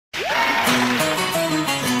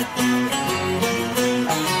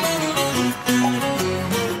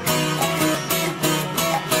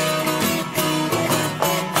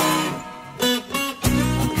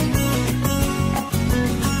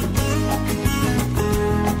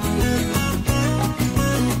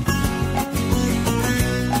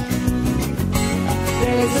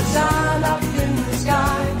sun up in the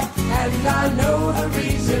sky, and I know the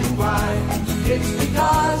reason why. It's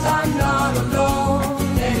because I'm not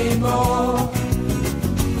alone anymore.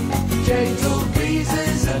 Gentle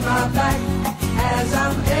breezes at my back as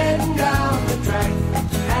I'm heading down the track,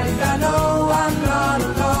 and I know I'm not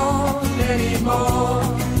alone anymore.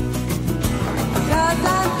 Cause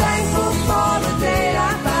I'm thankful for the day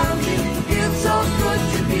I found you. Feels so good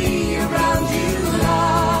to be around you.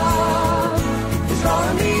 Love is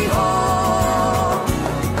calling me home.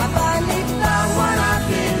 I finally found what I've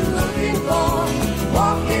been looking for,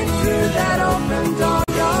 walking through that open door.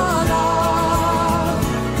 Your love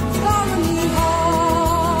is calling me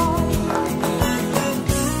home.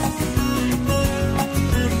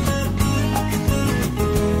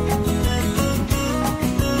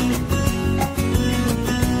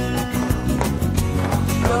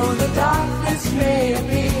 Though the darkness may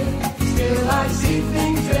appear, still I see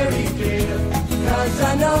things very clear. Cause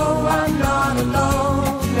I know I'm not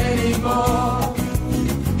alone anymore.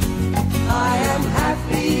 I am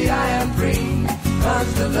happy, I am free,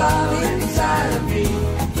 cause the love inside of me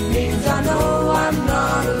means I know I'm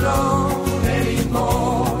not alone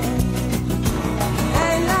anymore.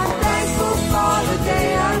 And I'm thankful for the day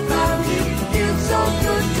I found you. Feels so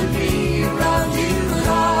good to be around you.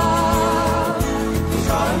 Love is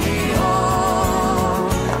calling me home.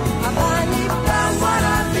 I finally found what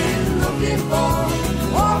I've been looking for,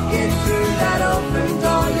 walking through that open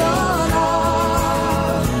door. Your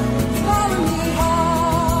love is calling me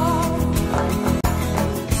home.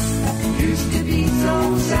 Used to be so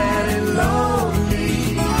sad and lonely,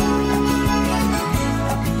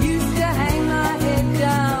 used to hang my head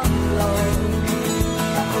down low.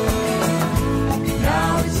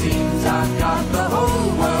 Now it seems I've got the whole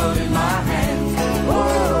world in my hands. Whoa,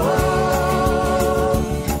 whoa,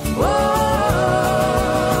 whoa.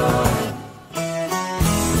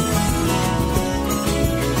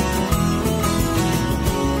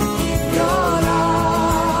 Your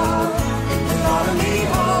love is calling me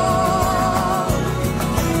home.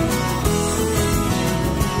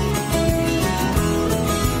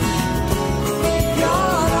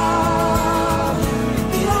 Your love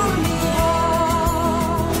is calling me home.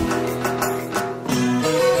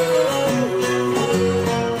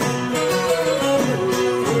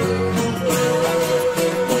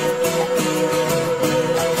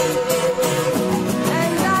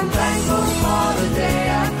 And I'm thankful for the day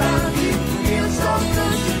I found you. Feels so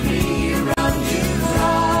good to be around you.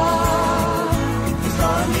 Love is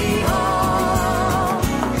calling me home.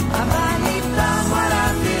 I finally found what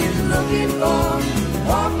I've been looking for,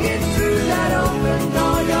 walking through that open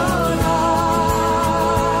door. Your love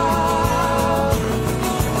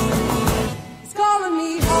is calling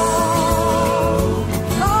me home,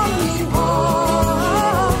 calling me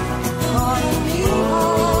home, calling me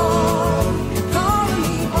home, calling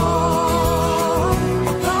me home,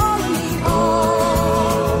 calling me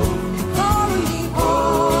home, calling me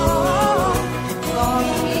home,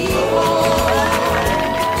 calling me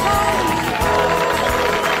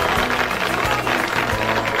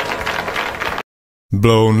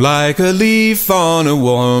Blown like a leaf on a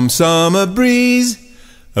warm summer breeze,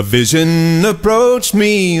 a vision approached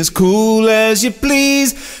me as cool as you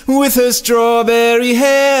please, with her strawberry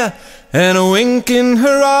hair and a wink in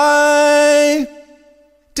her eye.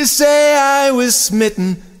 To say I was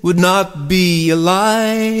smitten would not be a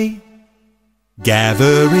lie.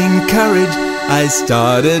 Gathering courage, I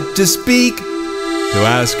started to speak, to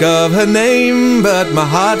ask of her name, but my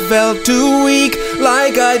heart felt too weak,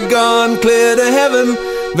 like I'd gone clear to heaven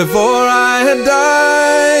before I had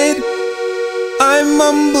died. I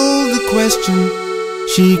mumbled the question,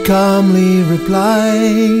 she calmly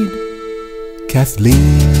replied,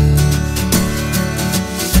 Kathleen.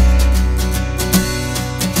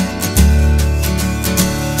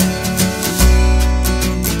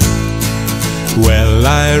 Well,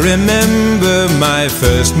 I remember my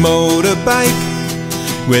first motorbike,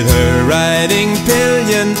 with her riding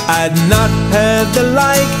pillion. I'd not heard the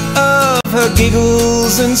like of her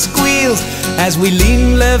giggles and squeals as we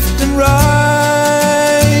leaned left and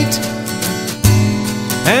right,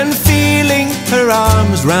 and feeling her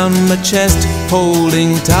arms round my chest,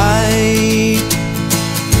 holding tight.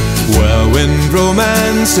 Whirlwind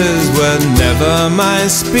romances were never my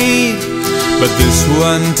speed, but this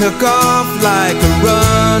one took off like a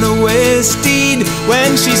runaway steed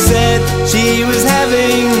when she said she was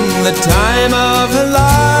having the time of her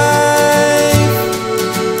life.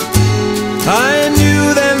 I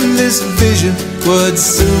knew then this vision would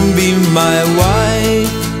soon be my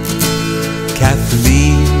wife,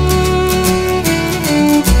 Kathleen.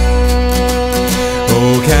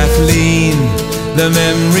 Oh, Kathleen, the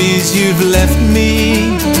memories you've left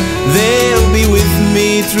me, they'll be with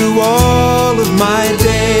me through all of my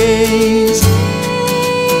days.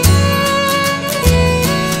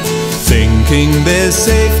 Thinking there's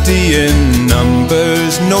safety in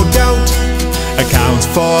numbers, no doubt, accounts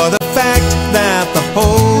for the fact that the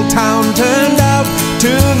whole town turned out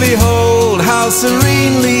to behold how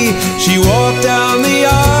serenely she walked down the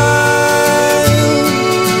aisle,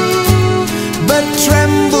 but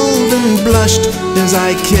trembled and blushed as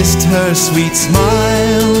I kissed her sweet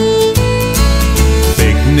smile.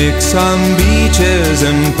 Picnics on beaches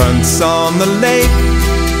and punts on the lake,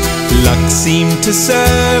 luck seemed to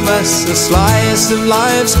serve us a slice of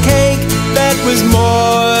life's cake that was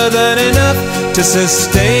more than enough to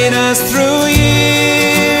sustain us through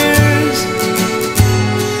years,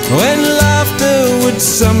 when laughter would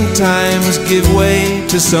sometimes give way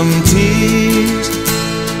to some tears.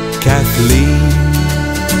 Kathleen,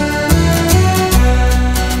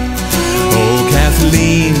 oh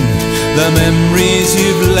Kathleen, the memories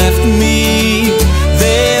you've left me,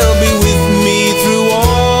 they'll be with me through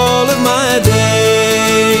all of my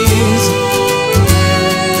days.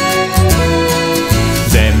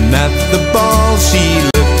 Then at the ball she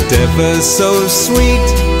looked ever so sweet,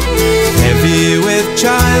 heavy with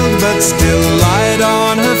child but still light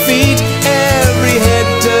on her feet. Every head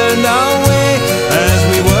turned our way as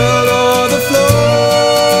we whirled o'er the floor,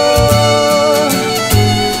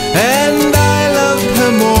 and I loved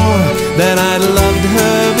her more than I'd loved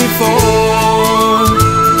her before.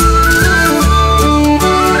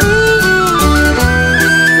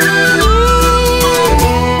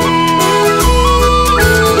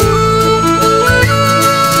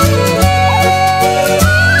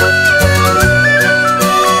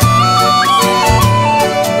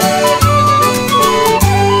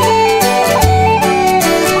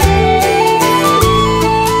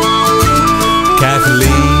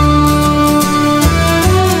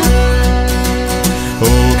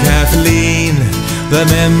 The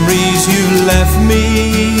memories you left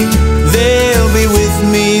me, they'll be with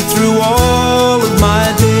me through all of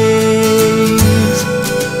my days.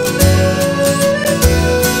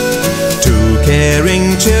 Two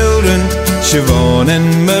caring children, Siobhan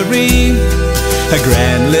and Marie, a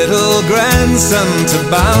grand little grandson to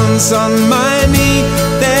bounce on my knee.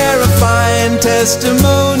 They're a fine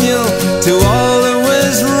testimonial to all that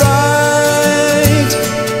was right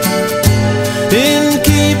in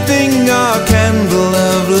keeping our candle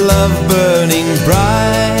of love burning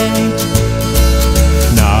bright.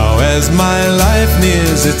 Now as my life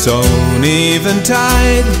nears its own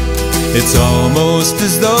eventide, it's almost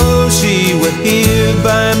as though she were here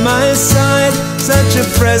by my side. Such a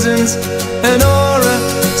presence, an aura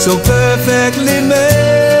so perfectly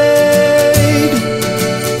made,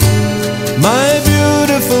 my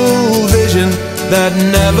beautiful vision that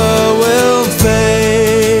never will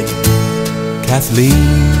fade.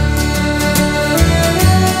 Kathleen,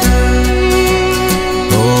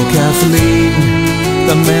 oh Kathleen,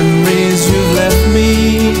 the memories you've left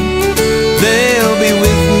me, they'll be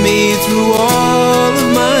with me through all of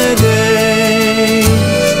my days.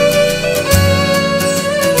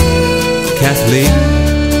 Kathleen,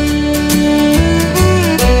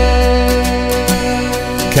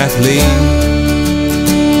 Kathleen,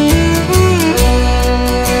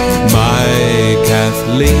 my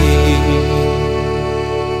Kathleen.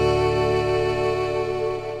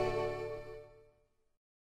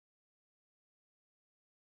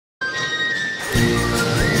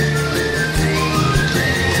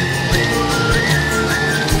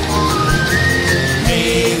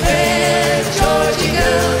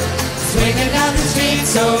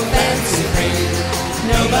 So fancy free,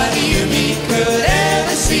 nobody you meet could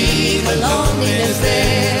ever see the loneliness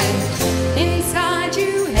there inside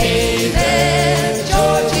you. Hey there,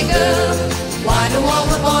 Georgie girl, why do all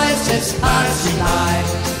the boys just pass you by?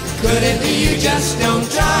 Could it be you just don't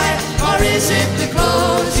try, or is it the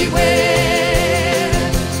clothes you wear?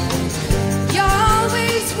 You're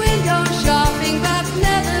always window shopping but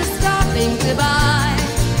never stopping to buy,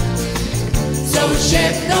 so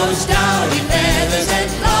shed those dowdy feathers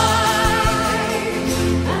and fly.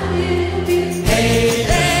 Hey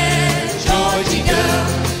there, Georgie girl,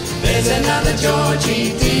 there's another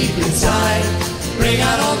Georgie deep inside. Bring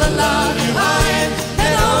out all the love you hide,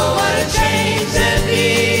 and oh, what a change there'd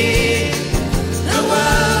be. The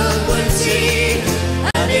world would see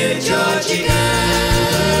a new Georgie girl.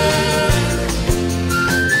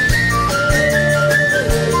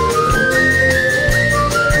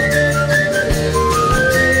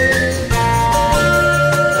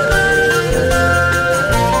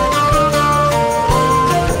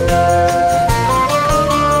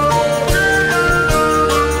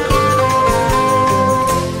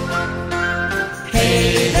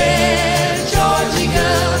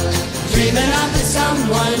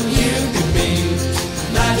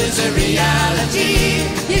 is a reality.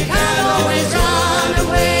 You can't always run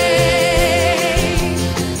away.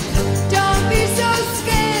 Don't be so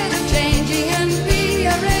scared of changing and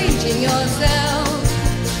rearranging yourself.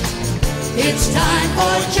 It's time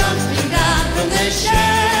for jumping down from the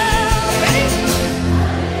shelf.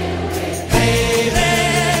 Hey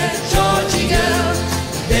there, Georgie girl,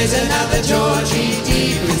 there's another Georgie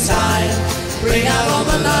deep inside. Bring out all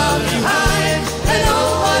the love you hide, and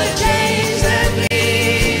oh, what a change there'd be.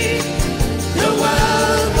 The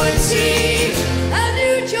world would see a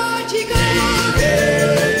new Georgie girl.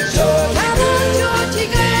 Hey, Georgie, come on, Georgie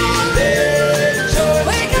girl. Hey, Georgie,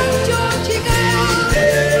 wake up, Georgie girl.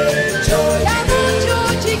 Hey, Georgie, come on,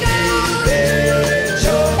 Georgie girl. Hey,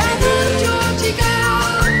 Georgie, come on, Georgie girl.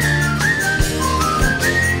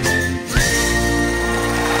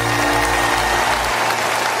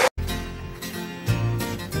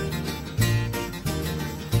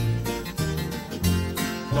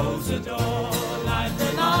 Close the door, light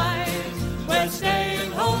the light. We're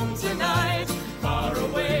staying home tonight, far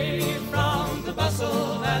away from the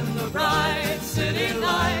bustle and the bright city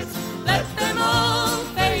lights. Let them all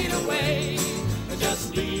fade away.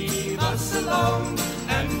 Just leave us alone,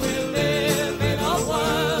 and we'll live in a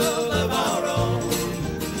world of our own.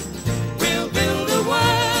 We'll build a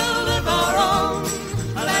world of our own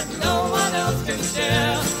that no one else can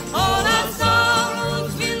share. All our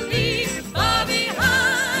sorrows we'll leave far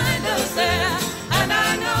behind us there. And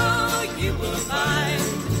I know you will find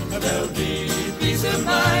there'll be peace of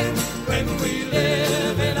mind when we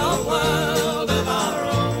live in a world of our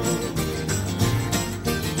own.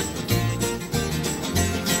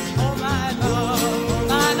 Oh my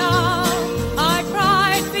love, I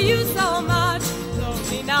cried for you so much.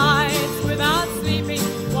 Lonely nights without sleeping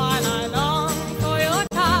while I long for your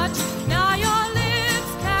touch. Now your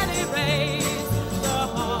lips can erase the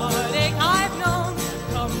heartache I've known.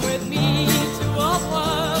 Come with me to a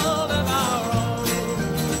world of our own.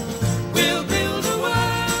 We'll build a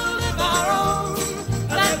world of our own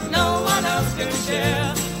that no one else can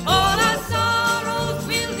share. All our sorrows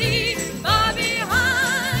we'll leave far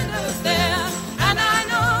behind us there. And I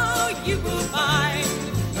know you will find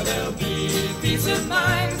there'll be peace of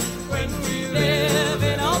mind when we live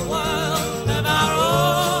in a world of our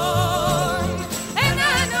own. And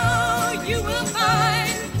I know you will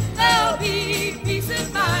find there'll be peace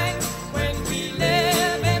of mind when we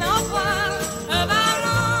live in a world of our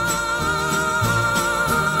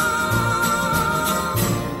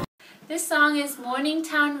own. This song is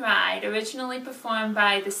Morningtown Ride, originally performed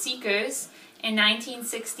by The Seekers in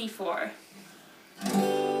 1964.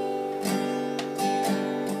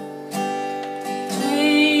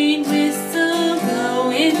 Train whistle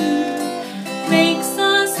blowing makes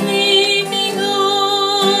a sleepy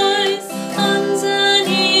noise.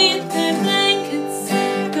 Underneath their blankets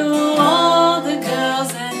go all the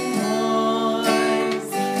girls and boys.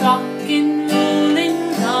 Rockin', rollin',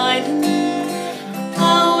 riding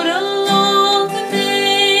out along the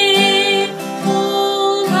bay,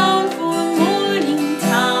 all bound for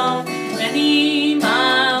Morningtown, many miles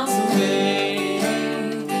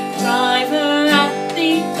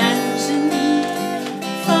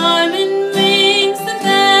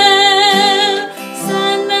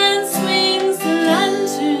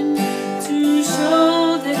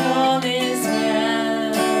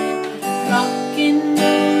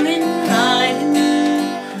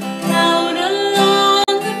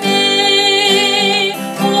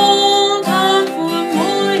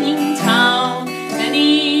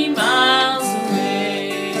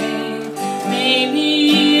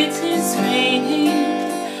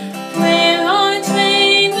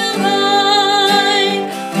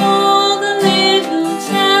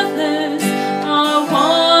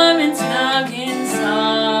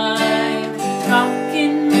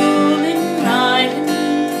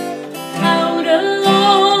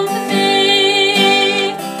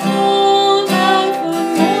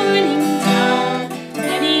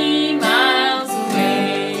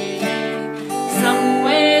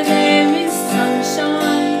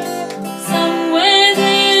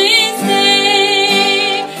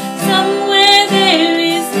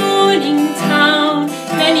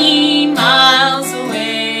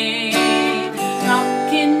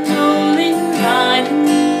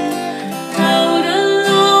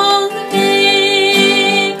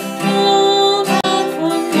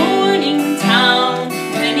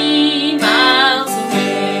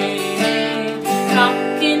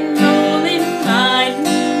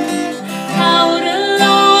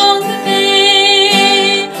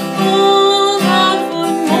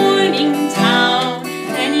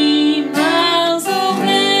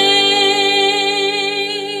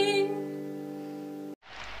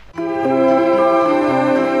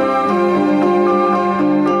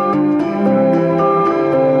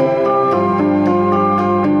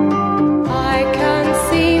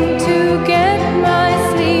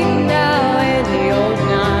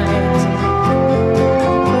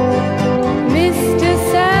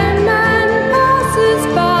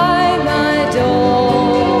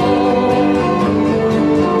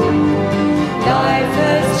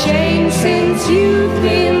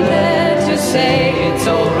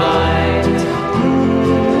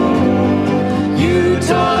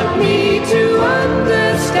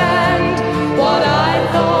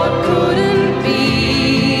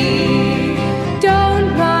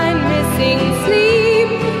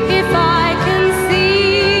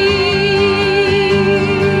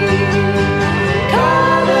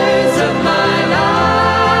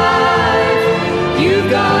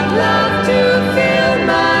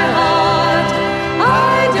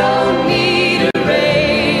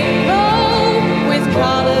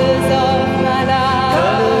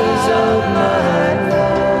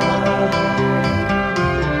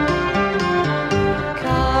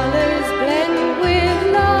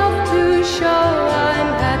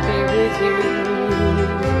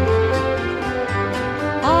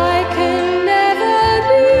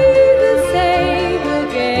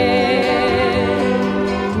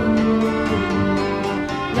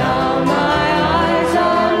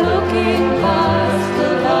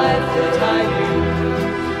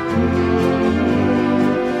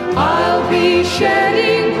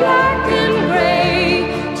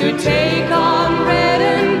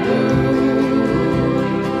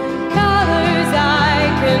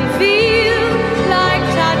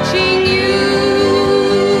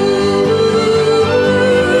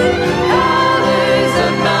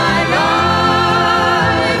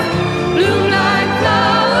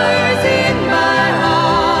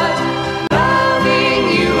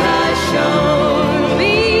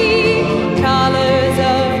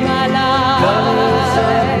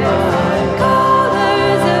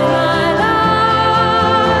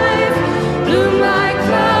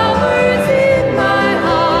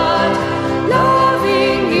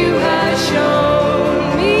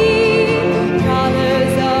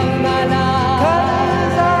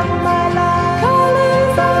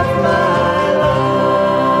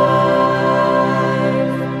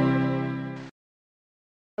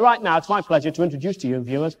Right now, it's my pleasure to introduce to you,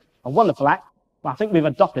 viewers, a wonderful act. Well, I think we've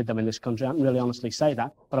adopted them in this country. I can really honestly say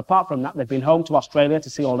that. But apart from that, they've been home to Australia to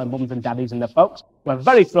see all their mums and daddies and their folks. We're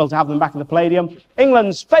very thrilled to have them back at the Palladium.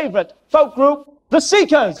 England's favourite folk group, The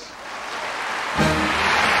Seekers.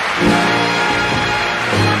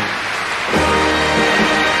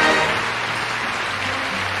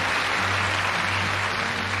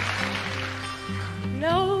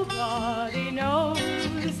 Nobody knows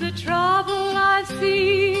the trouble I've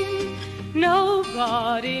seen.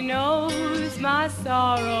 Nobody knows my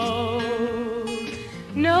sorrow.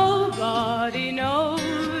 Nobody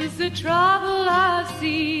knows the trouble I've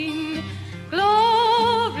seen.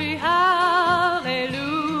 Glory, hallelujah.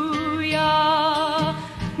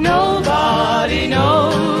 Nobody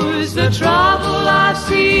knows the trouble I've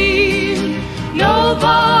seen.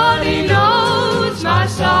 Nobody knows my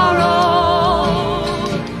sorrow.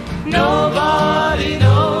 Nobody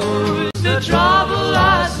knows the trouble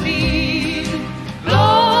I've seen.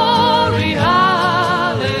 Glory,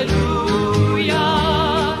 hallelujah.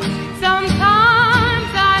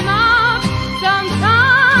 Sometimes I'm up,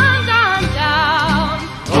 sometimes I'm down.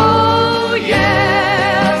 Oh,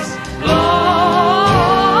 yes, Lord.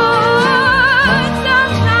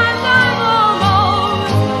 Sometimes I'm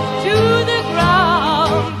almost to the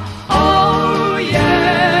ground. Oh,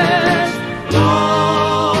 yes,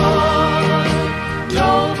 Lord.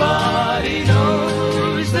 Nobody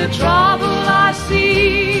knows the trouble I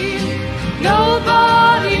see.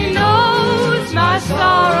 Nobody knows my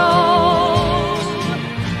sorrow.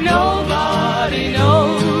 Nobody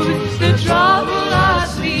knows the trouble I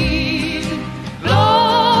see.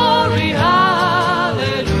 Glory,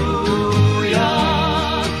 hallelujah.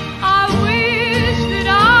 I wish that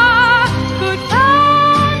I could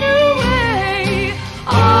find a way.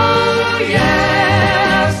 Oh,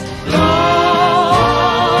 yes,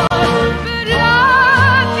 Lord. But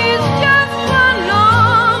life is just one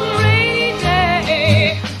long rainy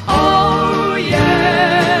day. Oh,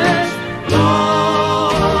 yes,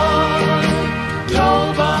 Lord.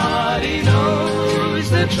 Nobody knows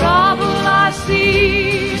the trouble I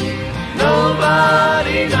see.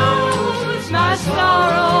 Nobody knows my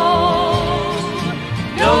sorrow.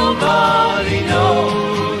 Nobody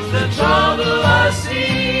knows the trouble I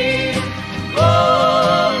see.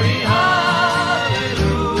 Glory, hallelujah.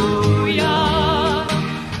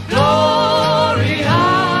 Glory,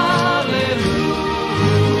 hallelujah.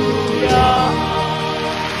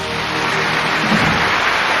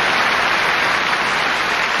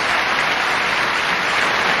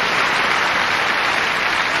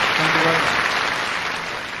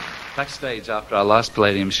 Backstage after our last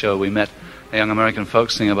Palladium show, we met a young American folk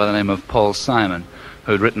singer by the name of Paul Simon,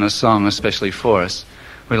 who had written a song especially for us.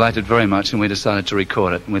 We liked it very much, and we decided to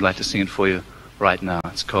record it, and we'd like to sing it for you right now.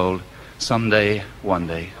 It's called Someday, One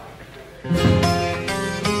Day.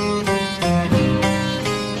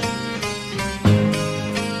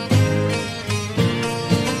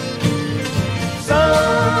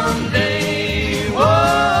 Someday,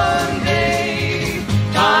 one day,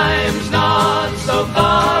 time's not so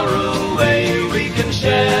far away. We can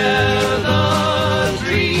share the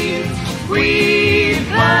dreams we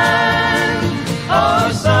planned.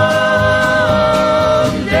 Oh,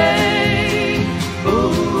 someday,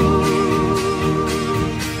 ooh.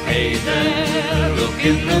 Hey there, look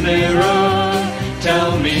in the mirror.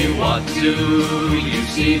 Tell me, what do you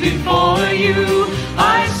see before you?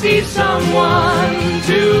 I see someone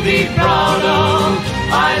to be proud of.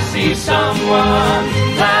 I see someone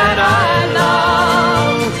that I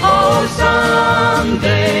love. Oh,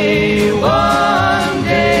 someday, one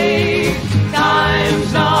day,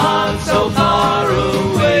 time's not so far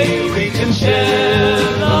away. We can share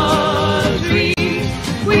the dreams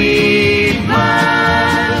we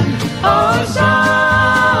planned. Oh,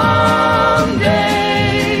 someday,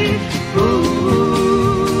 ooh.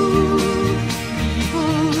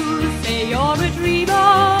 People say you're a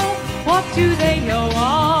dreamer. What do they know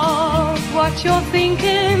of what you're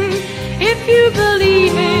thinking? If you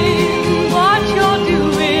believe in what you're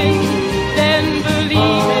doing, then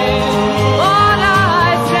believe in what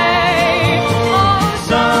I say. Oh,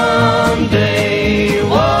 Someday,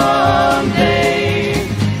 one day,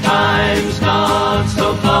 time's not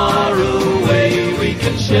so far away. We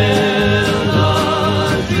can share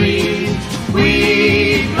the dreams we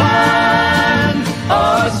planned.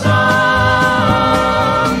 Oh,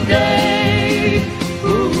 someday,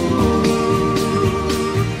 ooh.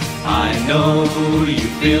 I know you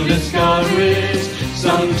feel discouraged.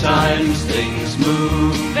 Sometimes things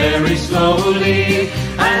move very slowly,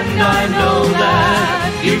 and I know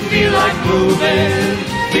that you feel like moving,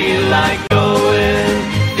 feel like going,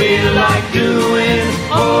 feel like doing.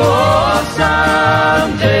 Oh,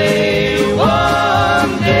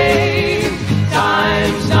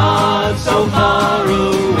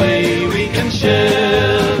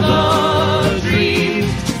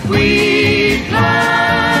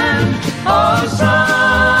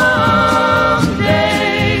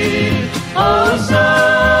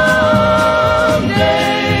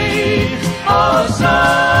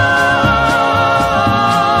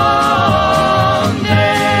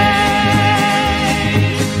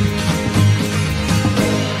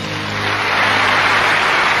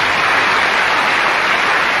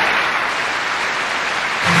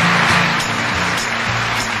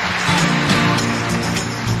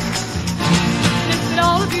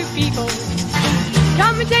 people.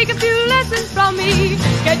 Come and take a few lessons from me.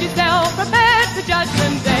 Get yourself prepared for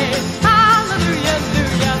Judgment Day. Hallelujah,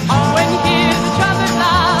 hallelujah. When you hear the trumpet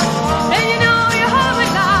blast, then you know you're home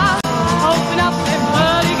at last. Open up them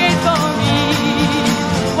pearly gates for me.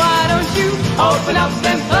 Why don't you open up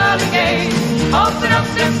them pearly gates? Open up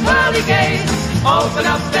them pearly gates. Open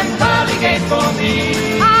up them pearly gates for me.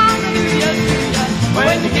 Hallelujah, hallelujah.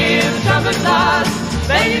 When you hear the trumpet blast,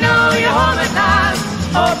 then you know you're home at last.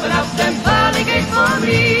 Open up them pearly gates for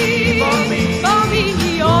me. For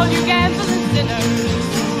me, all you gamblers and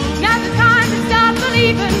sinners. Now's the time to start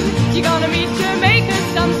believing. You're gonna meet your maker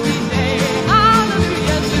some sweet day.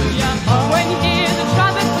 Hallelujah, hallelujah. When you hear the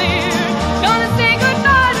trumpet clear, gonna say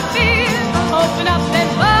goodbye to fear. Open up them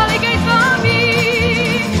pearly gates for me.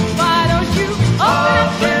 Why don't you open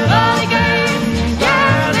up them pearly gates?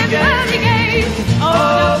 Yeah, them pearly gates.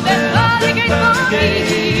 Open up them pearly gates for me.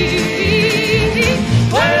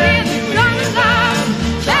 When you hear the trumpet blast,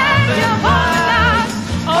 then you're home at last.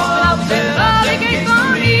 Open up them pearly gates for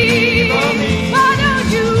me. Why don't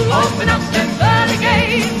you open up them pearly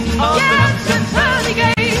gates? Yes, them pearly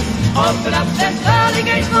gates. Open up them pearly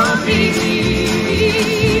gates for me.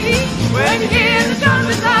 When you hear the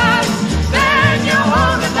trumpet blast, then you're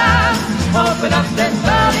home at last. Open up them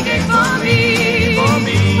pearly gates for me.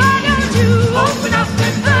 Why don't you open up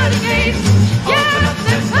them pearly gates? Yes,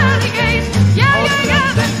 them pearly gates.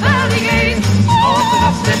 Yeah, them pearly gates. Open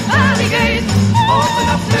up them pearly gates. Open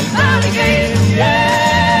up them pearly gates. Yeah.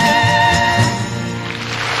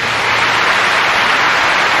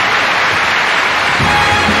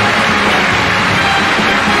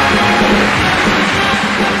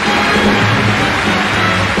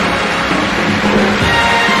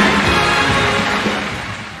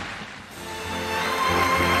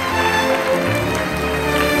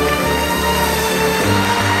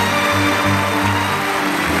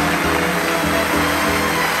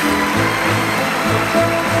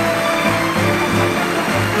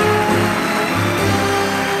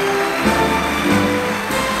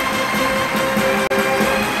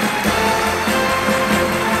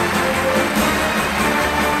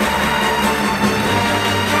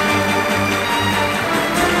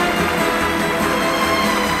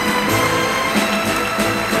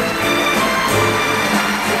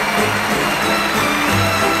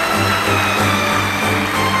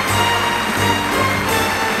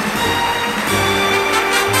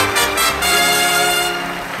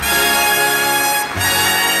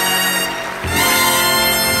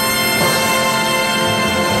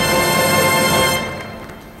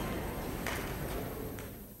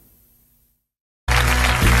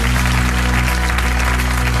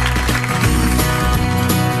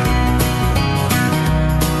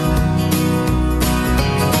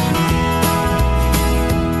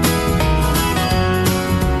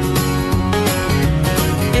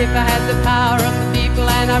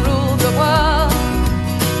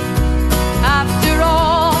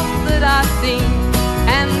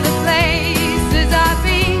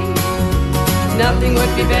 Nothing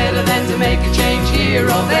would be better than to make a change here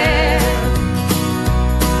or there.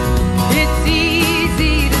 It's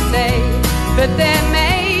easy to say, but there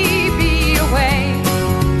may be a way.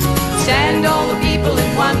 Stand all the people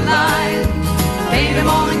in one line, paint them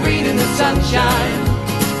all in green in the sunshine.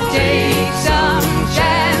 Take some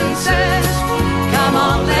chances, come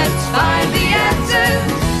on, let's find the answers.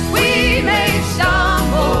 We may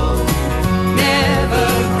stumble, never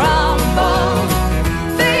crumble.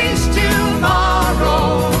 Face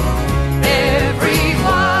tomorrow,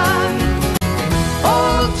 everyone,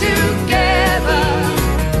 all together,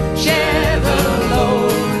 share the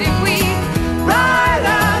load. If we ride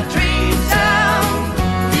our dreams down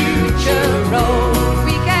future road,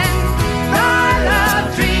 we can ride our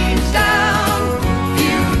dreams down.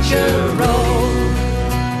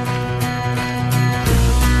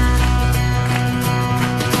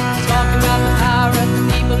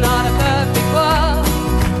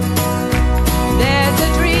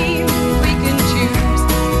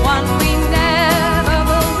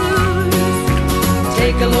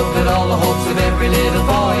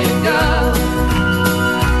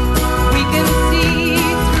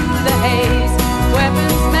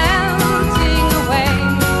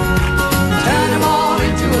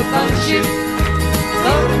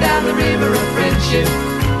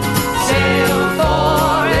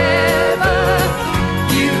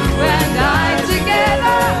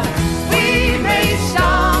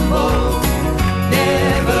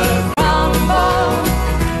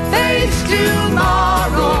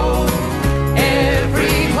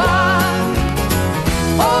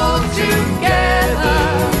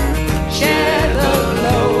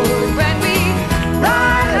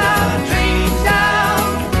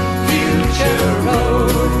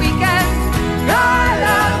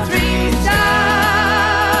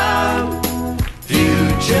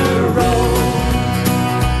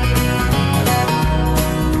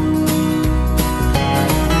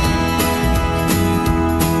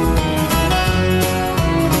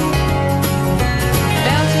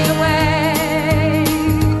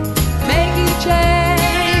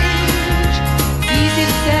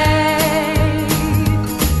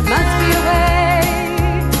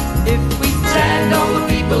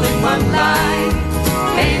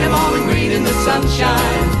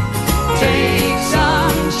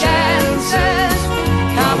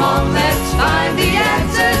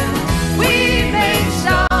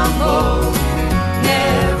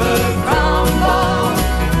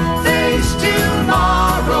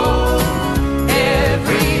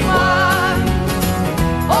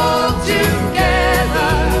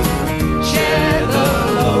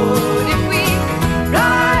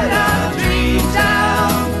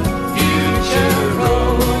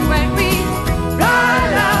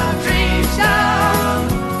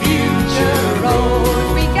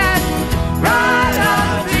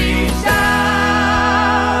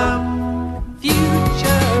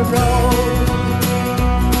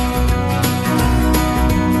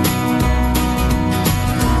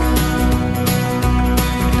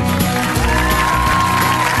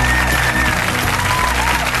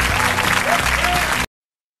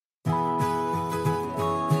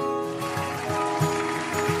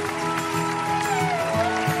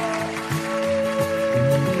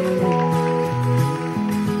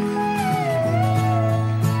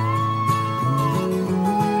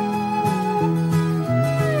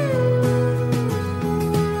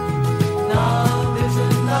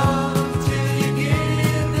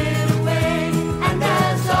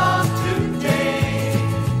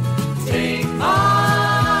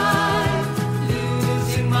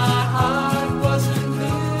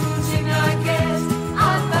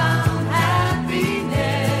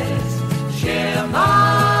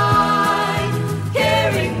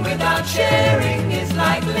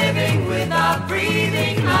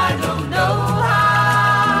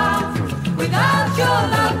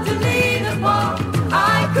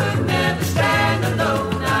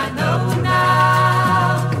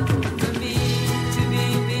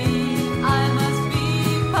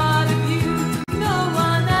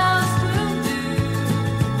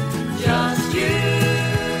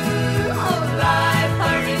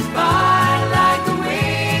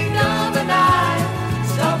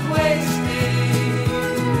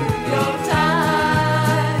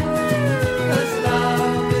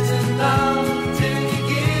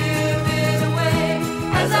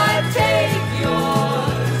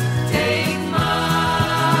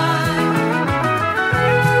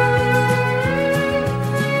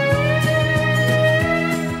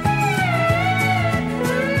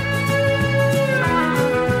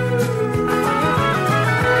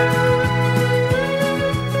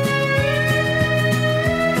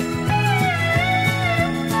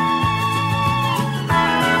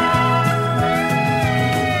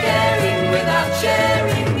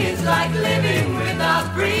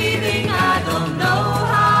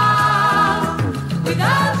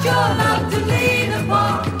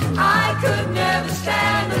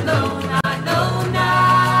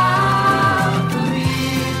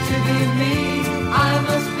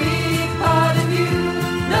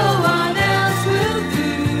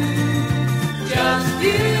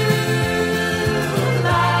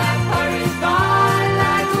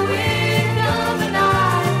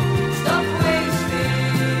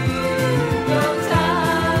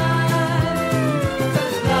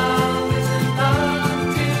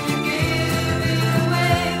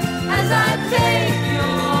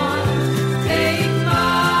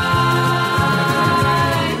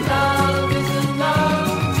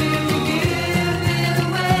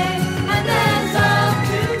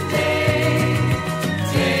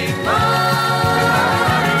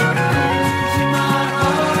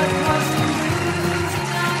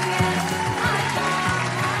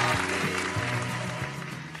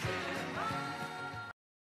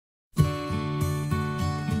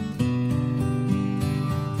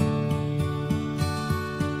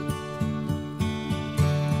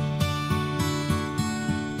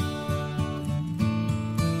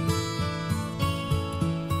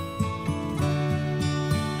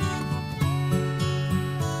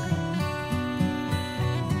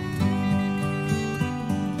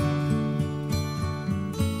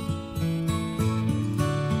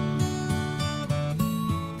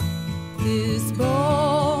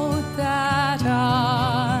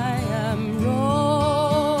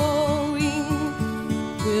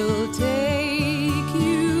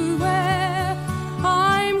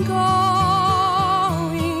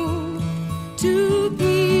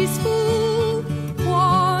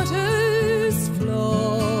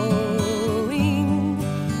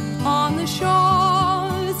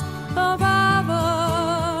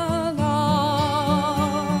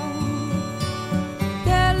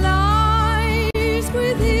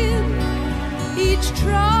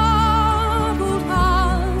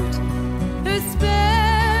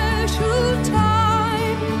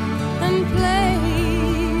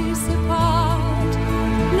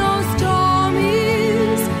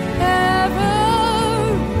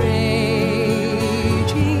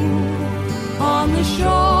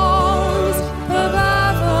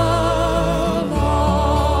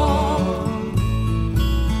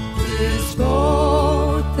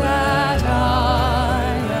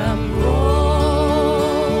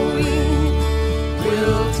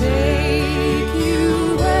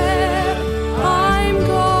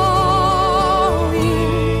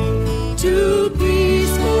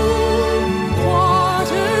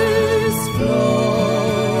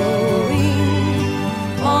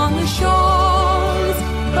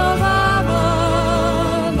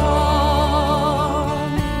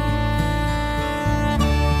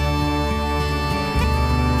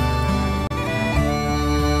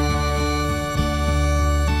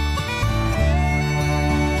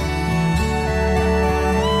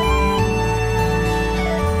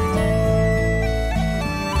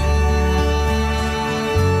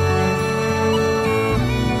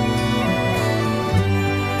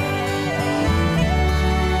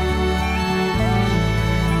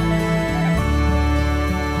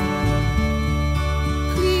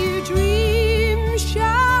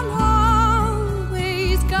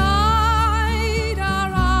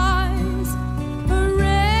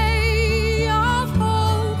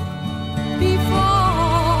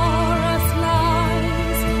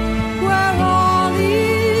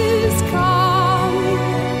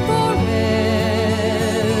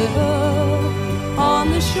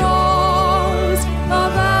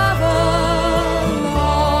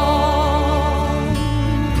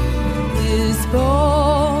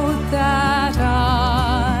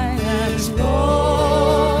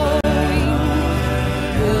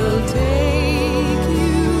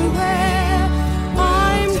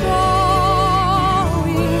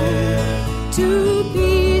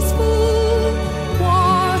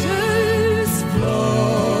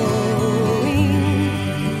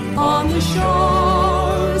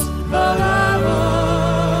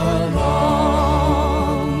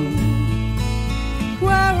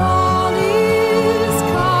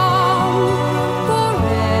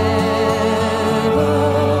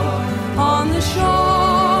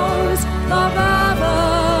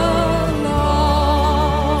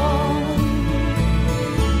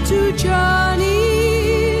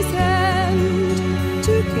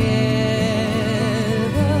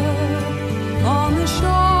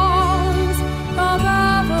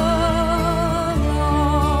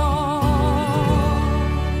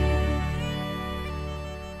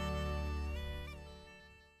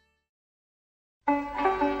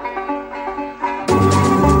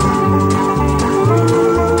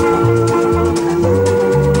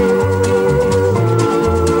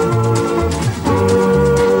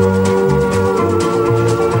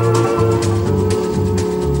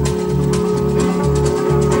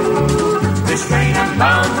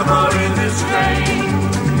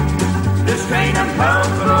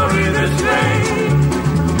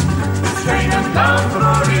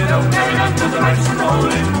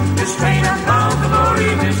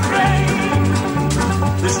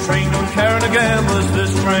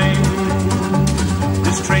 train.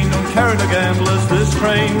 This train don't carry the gamblers, this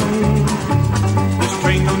train. This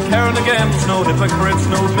train don't carry the gamblers, no hypocrites,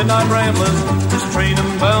 no midnight ramblers. This train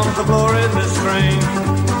is bound for glory, this train.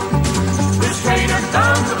 This train is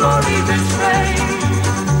bound for glory, this train.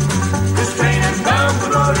 This train is bound for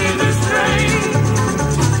glory, this train.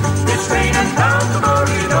 This train is bound for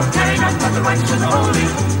glory, don't carry none but the righteous and holy.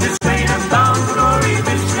 This train is bound for glory,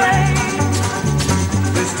 this train.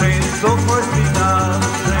 This train is built for speed now,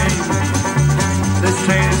 this train. This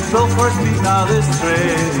train is built for speed now, this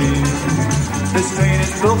train. This train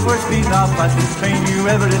is built for speed now, fastest train you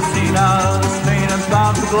ever did see now. This train is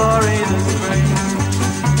bound for glory, this train.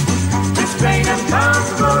 This train is bound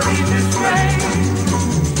for glory, this train.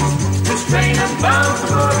 This train is bound for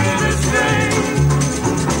glory, this train.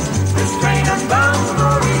 This train is bound for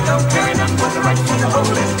glory, don't carry none but the righteous and the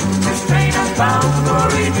holy. This train is bound for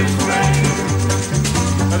glory, this train.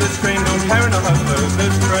 This train don't carry no hustlers,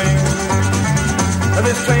 this train.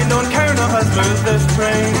 This train don't carry no hustlers, this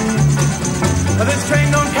train. This train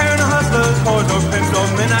don't carry no hustlers, whores or pimps or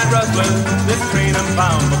midnight rustlers. This train is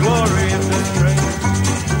bound for glory, this train.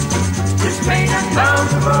 This train is bound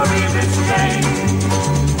for glory, this train.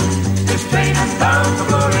 This train is bound for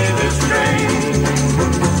glory, this train.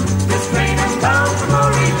 This train is bound for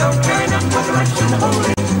glory, don't carry none but the righteous and the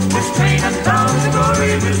holy. This train is bound for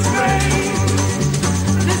glory, this train.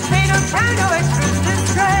 This train don't carry no extras, this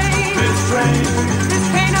train. This train. This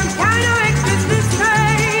train don't carry no extras, this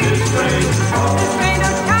train. This train. This train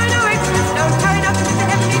don't carry no extras, don't carry nothing to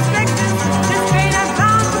heavenly specters. This train is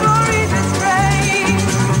bound for glory, this train.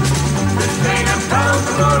 This train is bound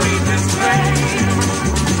for glory, this train.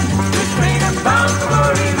 This train is bound for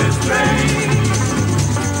glory, this train.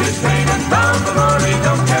 This train is bound for glory,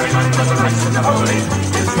 don't carry none but the righteous and the holy.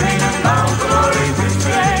 This train is bound for glory, this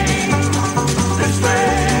train. This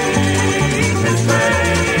train, this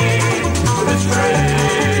train, this train,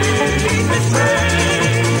 this train,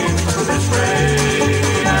 this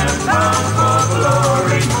train is bound for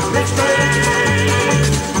glory, this train.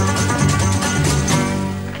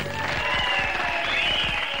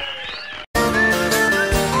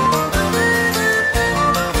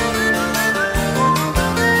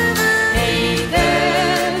 Hey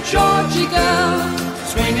there, Georgie girl,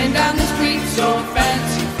 swinging down the street so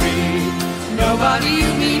fancy free. Nobody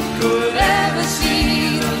you meet could ever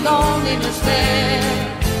see the loneliness there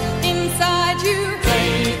inside you.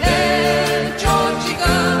 Hey there, Georgie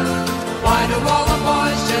girl, why do all the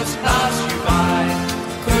boys just pass you by?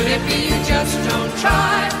 Could it be you just don't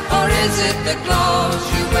try, or is it the clothes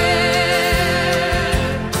you wear?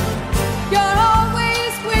 You're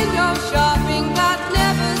always window shopping, but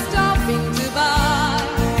never stopping to buy.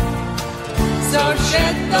 So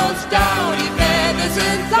shed those downy feathers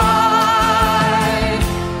and fly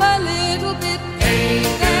a little bit. Hey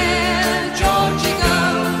there, Georgie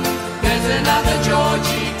girl, there's another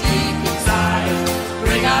Georgie deep inside.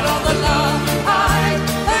 Bring out all the love you hide,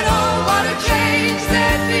 and oh, what a change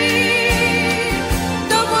there'd be.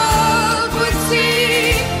 The world would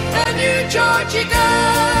see a new Georgie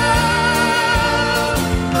girl.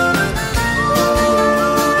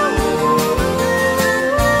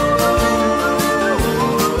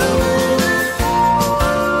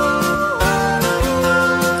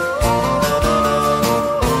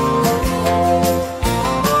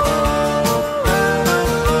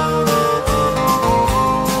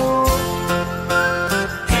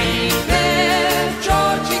 Hey there,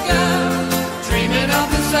 Georgie girl, dreaming of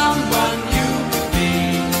the someone you could be.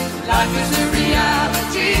 Life is a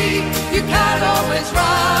reality, you can't always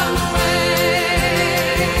run away.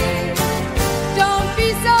 Don't be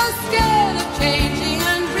so scared of changing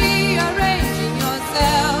and rearranging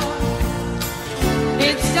yourself.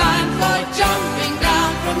 It's time for jumping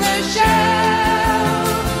down from the shelf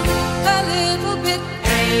a little bit.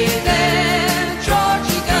 Hey there,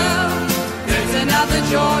 Georgie girl, there's another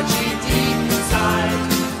Georgie deep inside.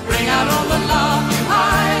 Bring out all the love you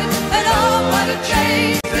hide, and oh, what a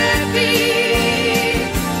change there'd be.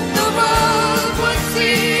 The world would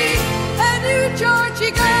see a new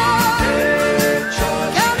Georgie girl.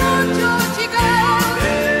 Come on, Georgie girl.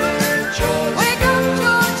 Wake up,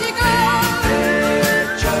 Georgie girl.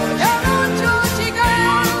 Come on, Georgie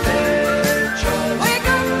girl. Wake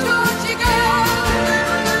up, Georgie girl.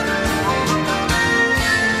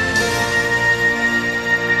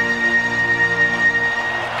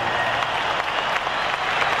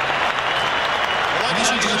 Ladies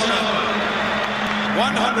and gentlemen,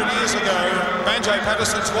 100 years ago, Banjo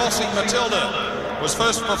Patterson's Waltzing Matilda was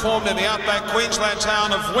first performed in the outback Queensland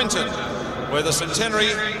town of Winton, where the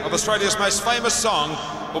centenary of Australia's most famous song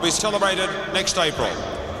will be celebrated next April.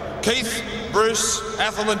 Keith, Bruce,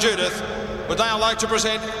 Ethel and Judith would now like to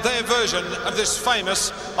present their version of this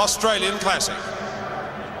famous Australian classic.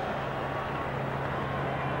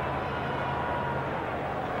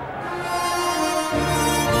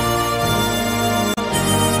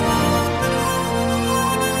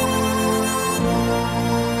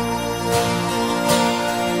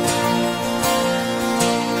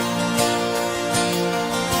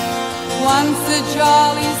 Once a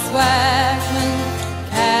jolly swagman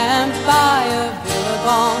camped by a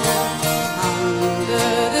billabong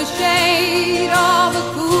under the shade of a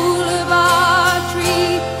coolabah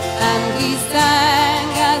tree, and he sang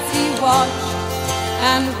as he watched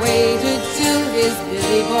and waited till his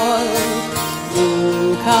billy boy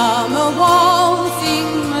would come a waltzing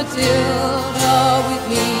Matilda with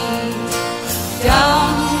me.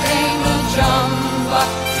 Down came a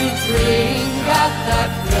jumbuck to drink at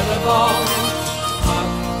that billabong. Up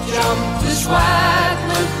jumped the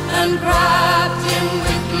swagman and grabbed him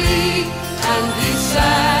with glee, and he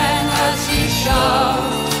sang as he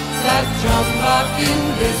shoved that jumbuck in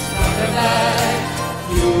his leather bag.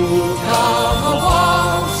 You'll come a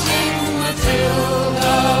waltzing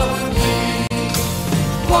Matilda with me.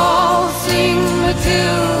 Waltzing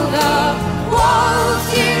Matilda,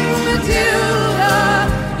 waltzing Matilda,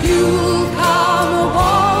 you'll come a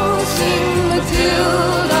waltzing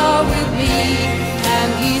Matilda with me.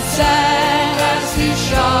 And he sang as he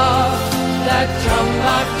shoved that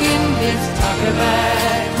jumbuck in his tucker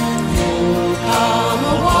bag. You'll come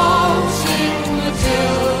a waltzing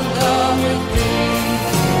Matilda with me.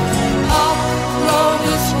 Up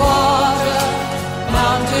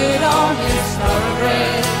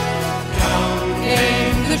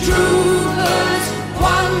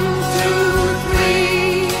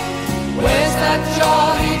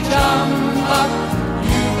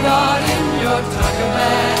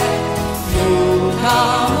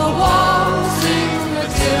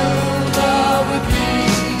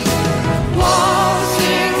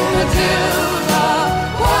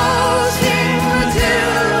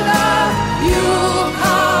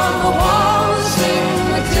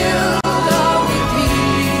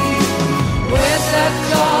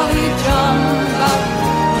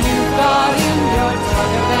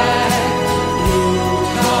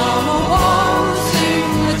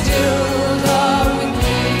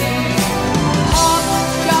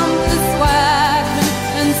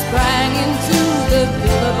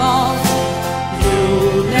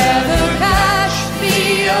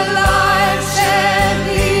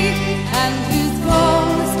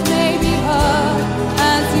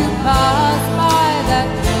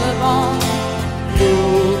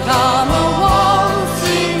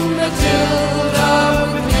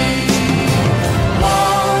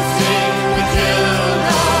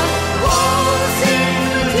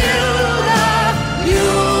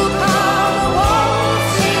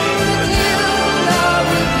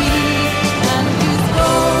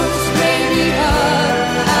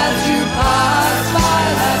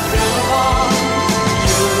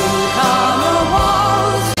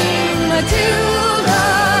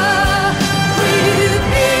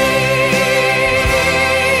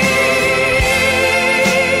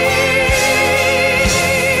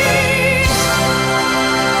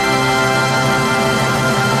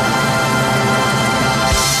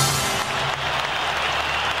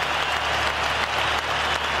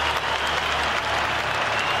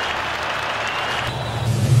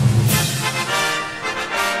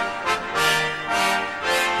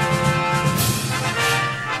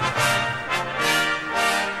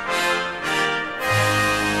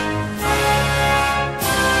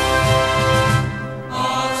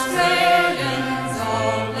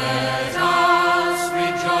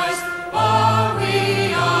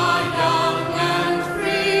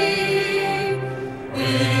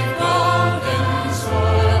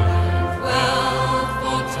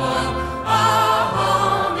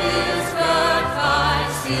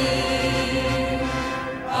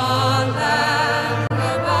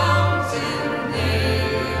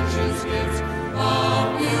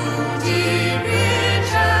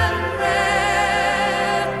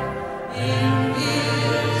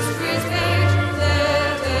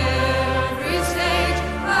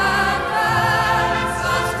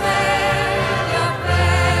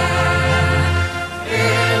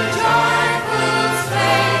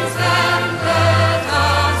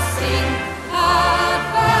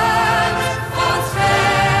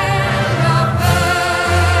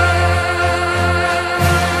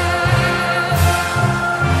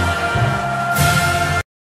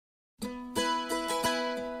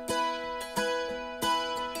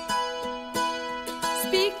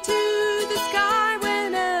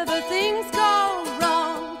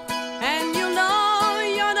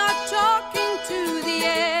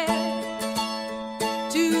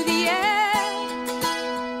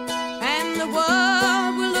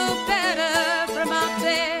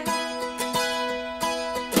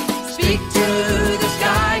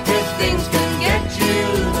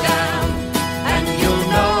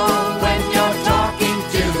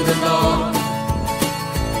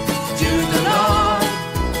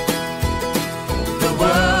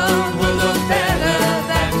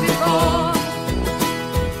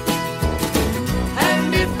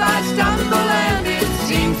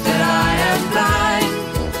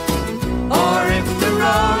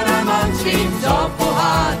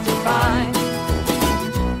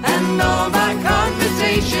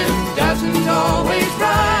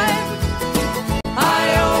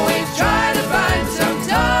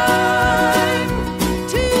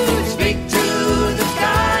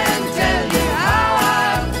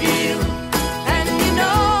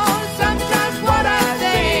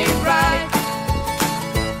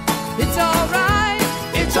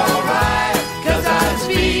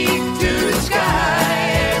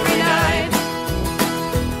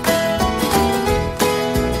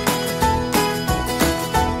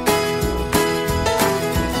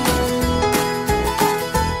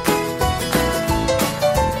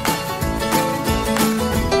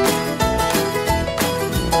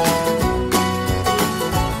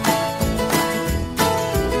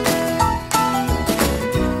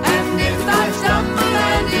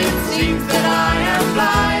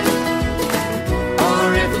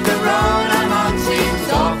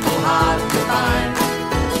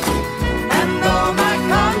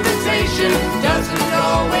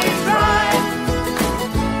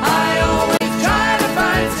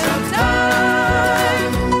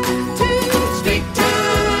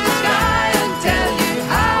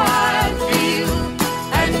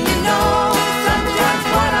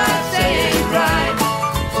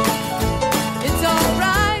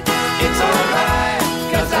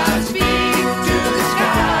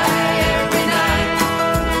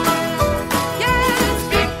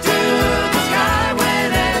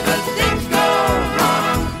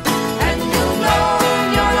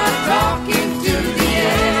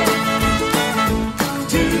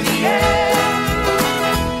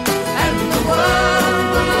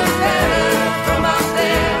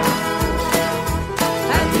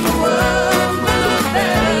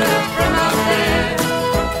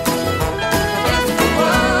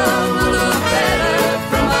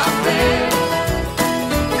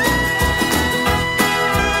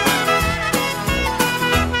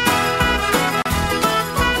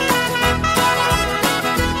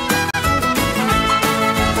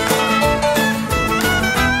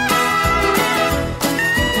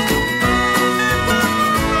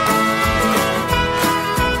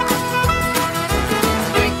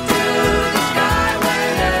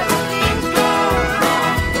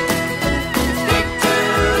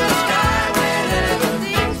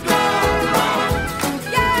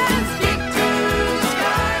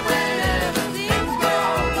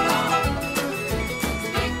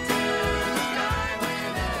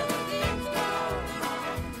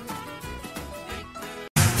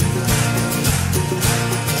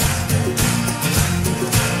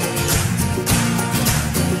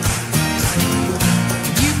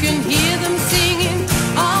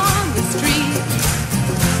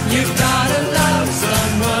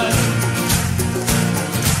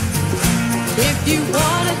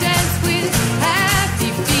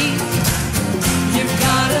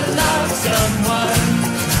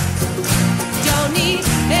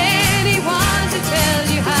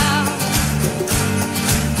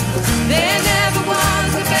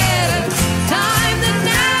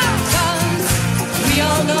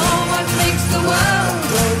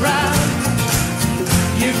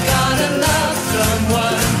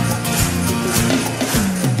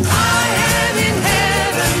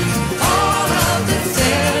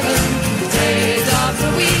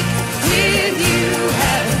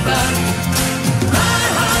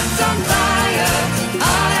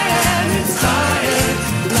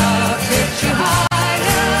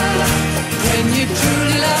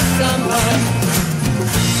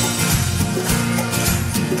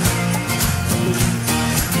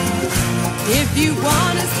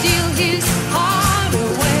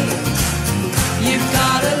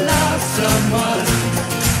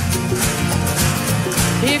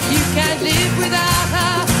can't live without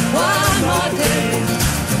her one more day.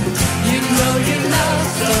 You know you love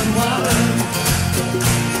someone.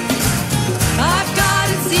 I've got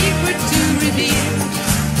a secret to reveal.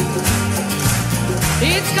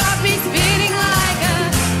 It's got me spinning like a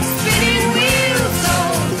spinning wheel. So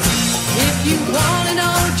if you wanna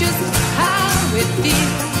know just how it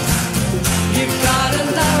feels, you've gotta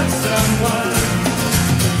love someone.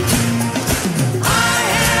 I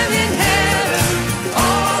am in heaven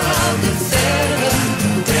all of the 7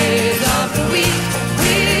 days of the week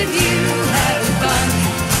with you having fun.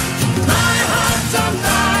 My heart's on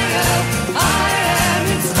fire, I am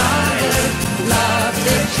inspired. Love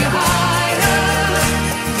takes you higher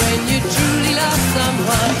when you truly love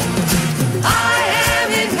someone. I am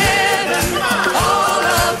in heaven all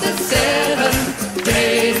of the 7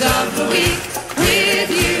 days of the week with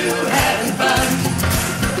you having fun.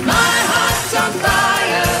 My heart's on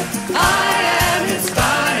fire, I am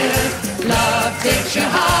inspired. Love takes you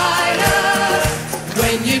higher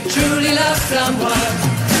when you truly love someone.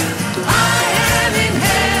 I am in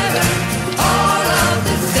heaven all of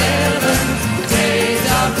the 7 days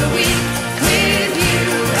of the week with you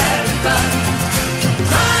having fun.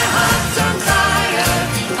 My heart's on fire,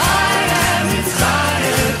 I am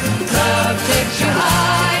inspired. Love takes you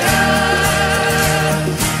higher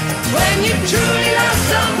when you truly love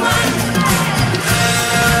someone.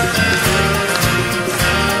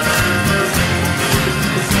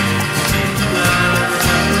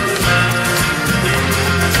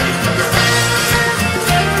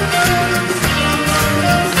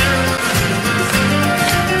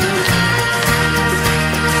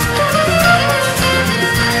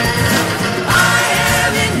 I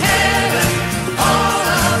am in heaven all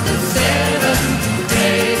of the 7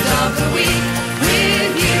 days of the week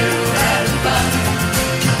with you having fun.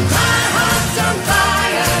 My heart's on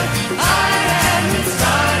fire, I am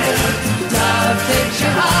inspired. Love takes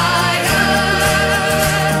you higher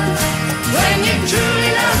when you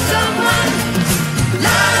truly love someone.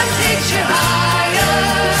 Love takes you higher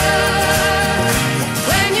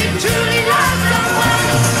when you truly love someone.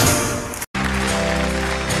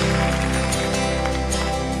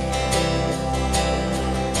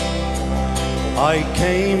 I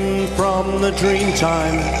came from the dream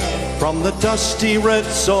time, from the dusty red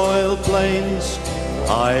soil plains.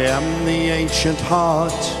 I am the ancient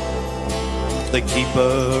heart, the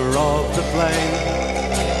keeper of the flame.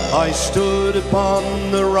 I stood upon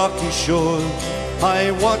the rocky shore,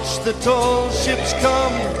 I watched the tall ships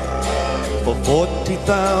come. For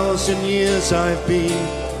 40,000 years I've been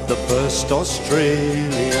the first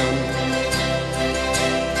Australian.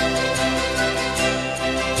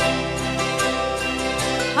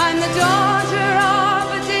 I'm the daughter of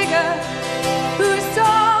a digger who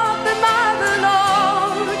saw the mother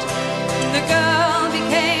lord. The girl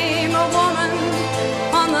became a woman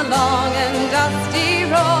on the long and dusty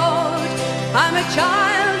road. I'm a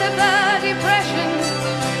child of the Depression,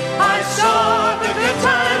 I saw the good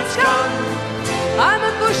times come. I'm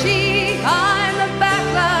a bushy, I'm a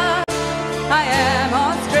battler, I am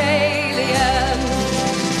Australian.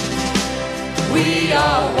 We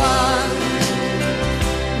are one,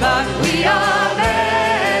 but we are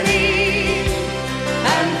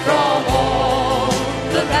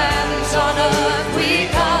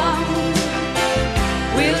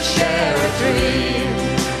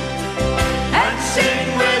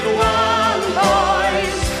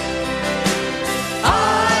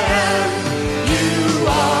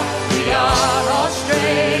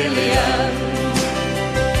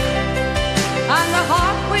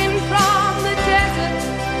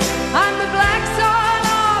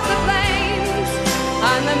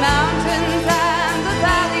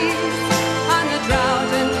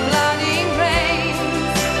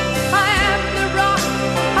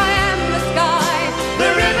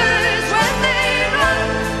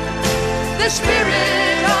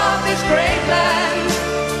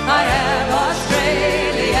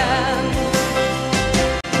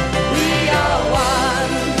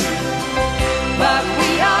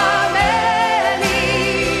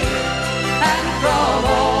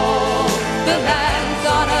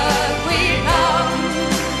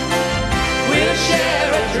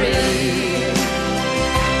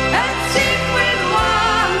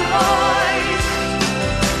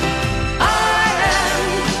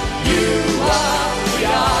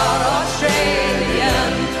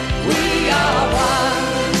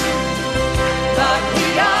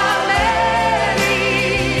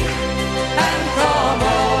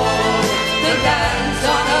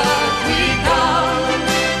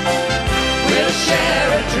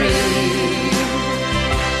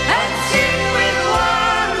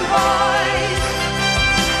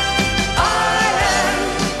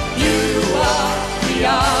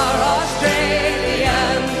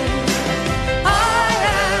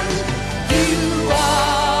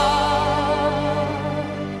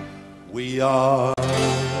We are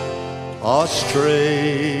Australian.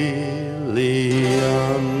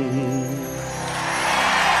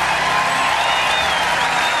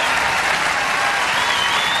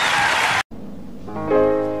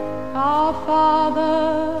 Our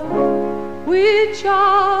Father, which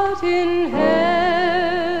art in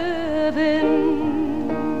heaven,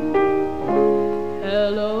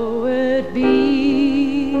 hallowed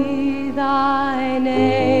be thy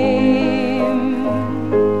name.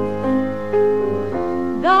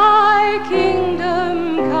 Thy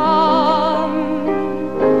kingdom come,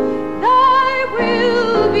 thy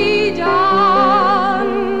will be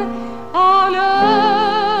done on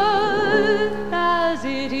earth as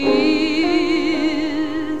it is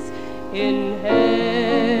in heaven.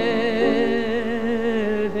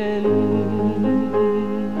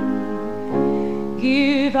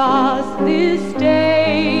 Give us this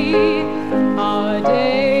day our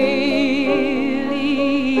daily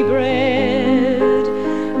bread,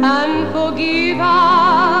 and forgive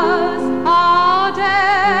us our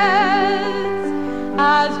debts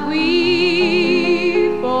as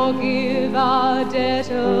we forgive our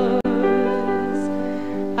debtors.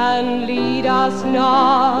 And lead us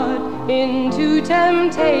not into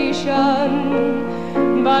temptation,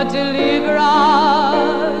 but deliver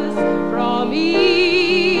us from evil.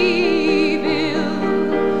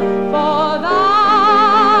 For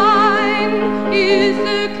thine is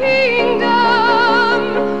the kingdom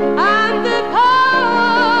and the power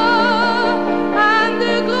and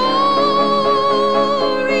the glory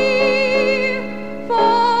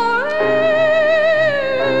forever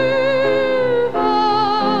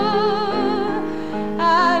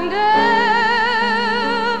and ever.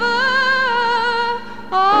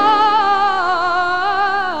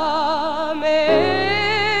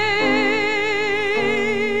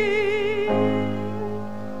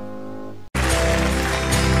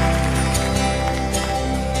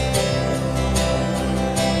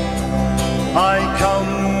 I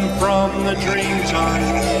come from the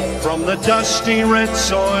dreamtime, from the dusty red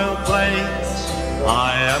soil plains.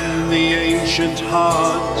 I am the ancient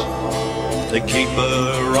heart, the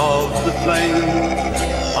keeper of the flame.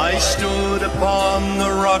 I stood upon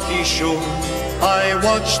the rocky shore, I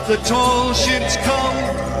watched the tall ships come.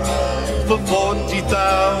 For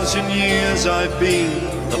 40,000 years I've been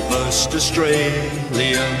the first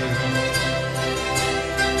Australian.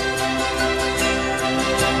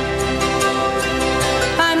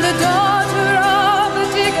 The daughter of a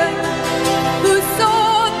digger who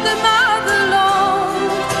sought the mother long.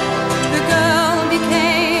 The girl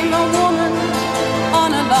became a woman on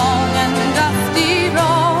a long and dusty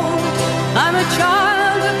road. I'm a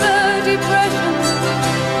child of the Depression,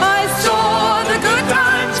 I saw the good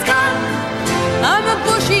times come. I'm a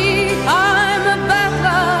bushy, I'm a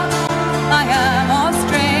battler, I am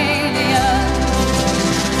Australian.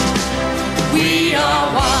 We are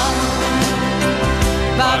one,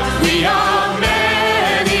 but we are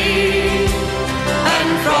many, and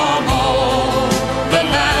from all the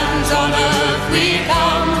lands on earth we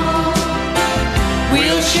come.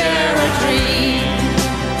 We'll share a dream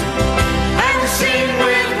and sing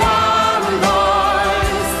with one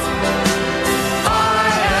voice. I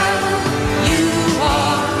am, you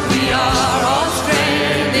are, we are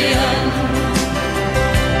Australian.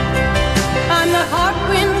 I'm the hot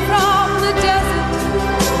wind from the desert,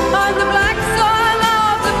 I'm the black soil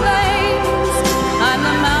of the plains, I'm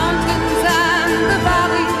the mountains and the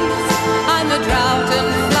valleys, I'm the drought and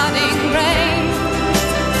flooding rain.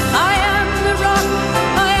 I am the rock,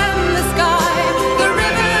 I am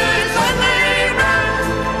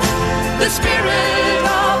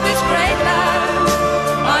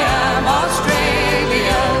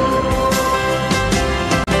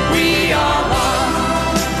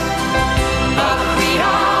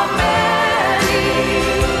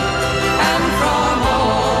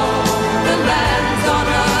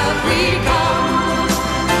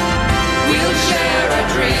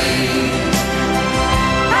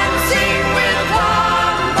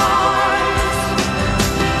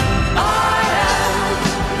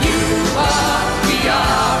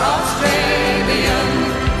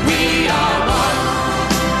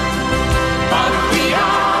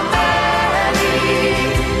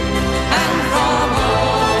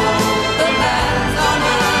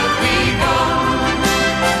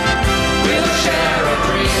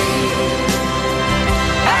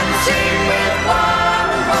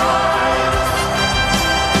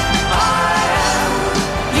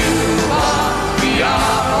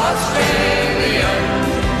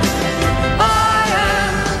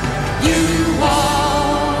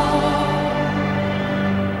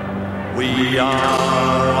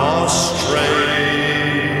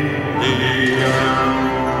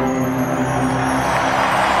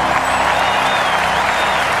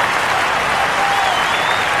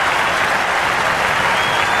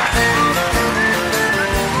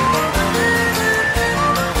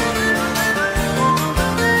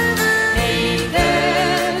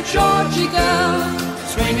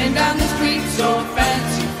Dreaming down the street so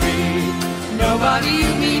fancy free. Nobody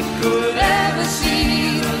you meet could ever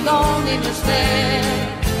see the loneliness there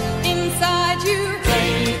inside you.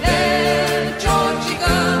 Hey there, Georgie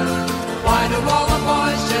girl, why do all the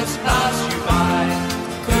boys just pass you by?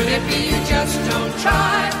 Could it be you just don't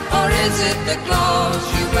try, or is it the clothes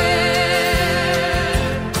you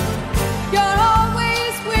wear? You're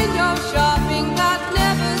always window shopping, not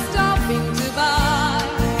never stopping to buy.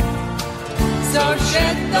 So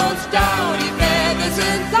shed those dowdy feathers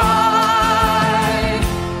and die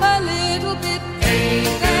a little bit. Hey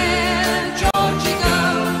there, Georgie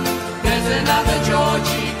girl, there's another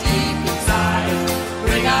Georgie deep inside.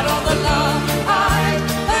 Bring out all the love you hide,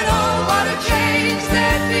 and oh, what a change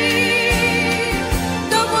there'd be.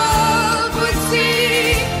 The world would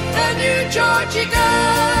see a new Georgie girl.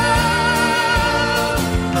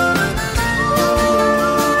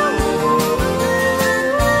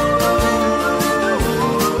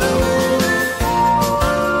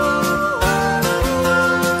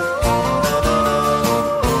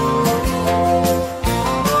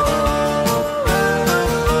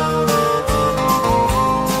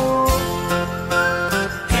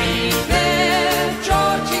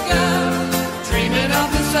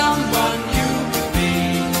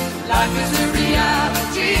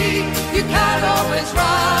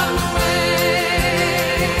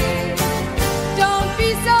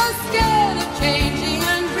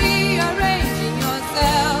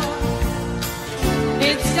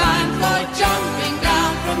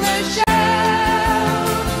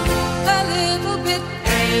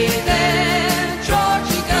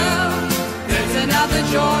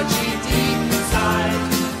 Georgie deep inside,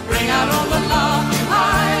 bring out all the love you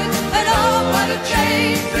hide, and oh, what a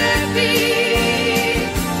change there'd be.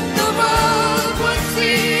 The world would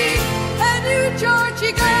see a new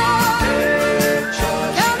Georgie girl.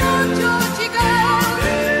 Come on, Georgie girl.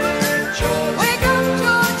 Wake up,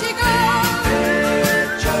 Georgie girl.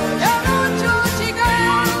 Come on, Georgie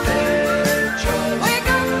girl. Wake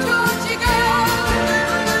up, Georgie girl.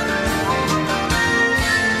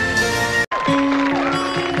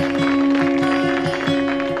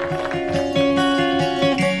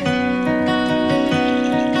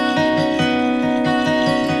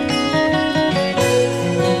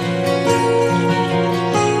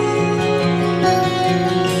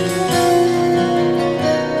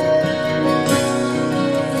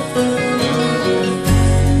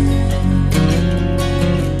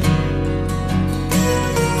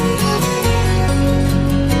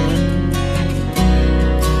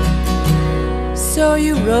 So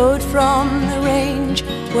you rode from the range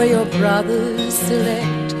where your brothers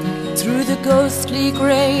select, through the ghostly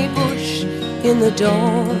grey bush in the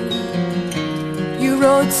dawn. You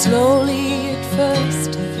rode slowly at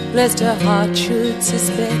first, lest her heart should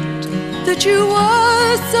suspect that you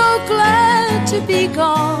were so glad to be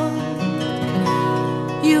gone.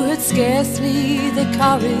 You had scarcely the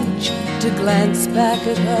courage to glance back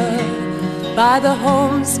at her by the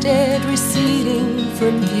homestead receding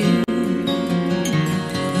from view.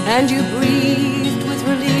 And you breathed with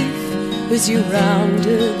relief as you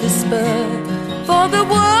rounded the spur, for the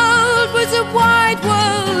world was a wide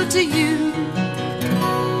world to you.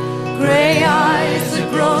 Grey eyes that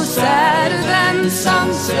grow sadder than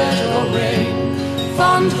sunset or rain,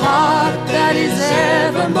 fond heart that is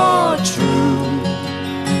ever more true,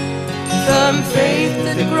 firm faith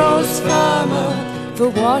that grows firmer for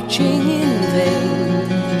watching in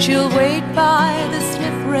vain. She'll wait by the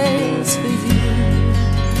slip rails for you.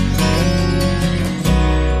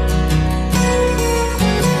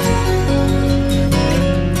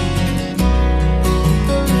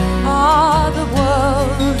 The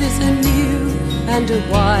world is a new and a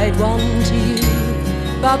wide one to you,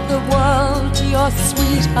 but the world to your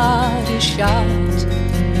sweetheart is shut.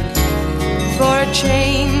 For a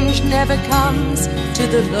change never comes to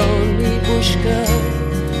the lonely bush girl,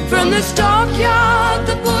 from the stockyard,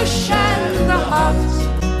 the bush and the hut.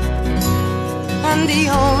 And the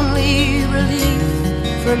only relief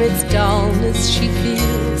from its dullness she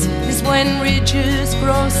feels is when ridges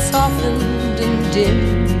grow softened and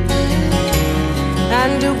dim,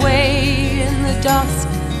 and away in the dusk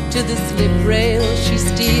to the slip rail she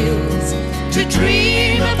steals, to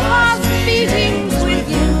dream of past meetings with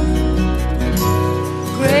you.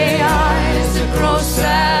 Grey eyes that grow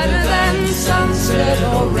sadder than sunset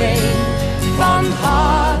or rain, fond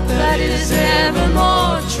heart that is ever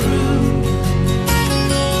more true,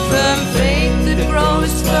 firm faith that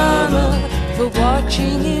grows firmer for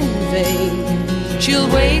watching in vain. She'll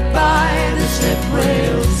wait by the slip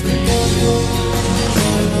rails with you.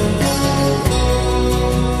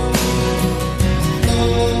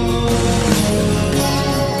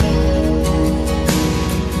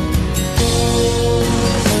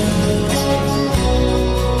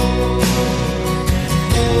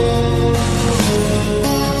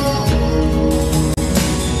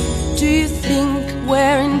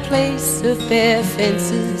 place of bare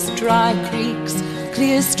fences, dry creeks,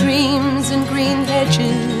 clear streams and green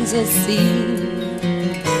hedges are seen,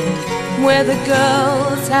 where the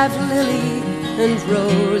girls have lily and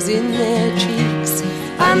rose in their cheeks,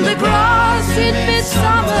 and the grass in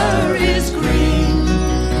midsummer is green.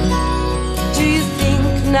 Do you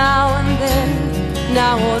think now and then,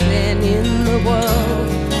 now or then in the world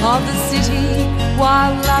of the city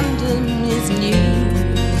while London is new,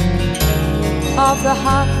 of the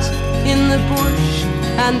hut in the bush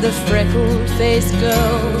and the freckled-faced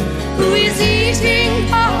girl who is eating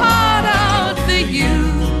her heart out for you?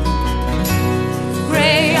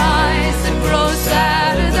 Grey eyes that grow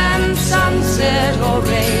sadder than sunset or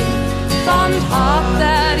rain, fond heart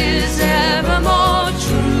that is ever more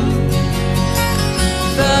true,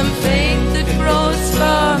 firm faith that grows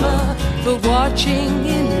firmer for watching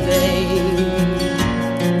in vain.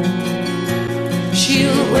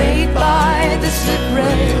 She'll wait by the slip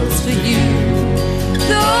rails for you,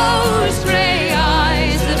 those grey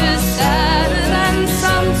eyes that are sadder than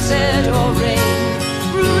sunset or rain,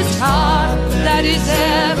 bruised heart that is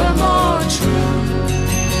ever more true,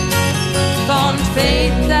 fond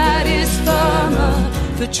faith that is firmer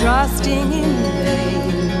for trusting in vain.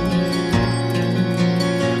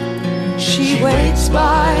 She waits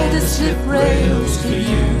by the slip rails for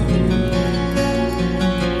you.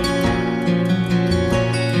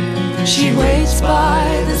 She waits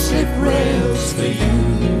by the slip rails for you.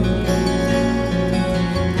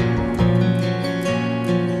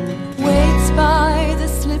 Waits by the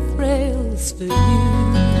slip rails for you.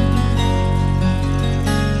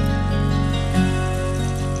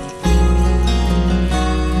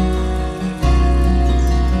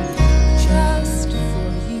 Just for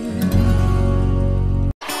you.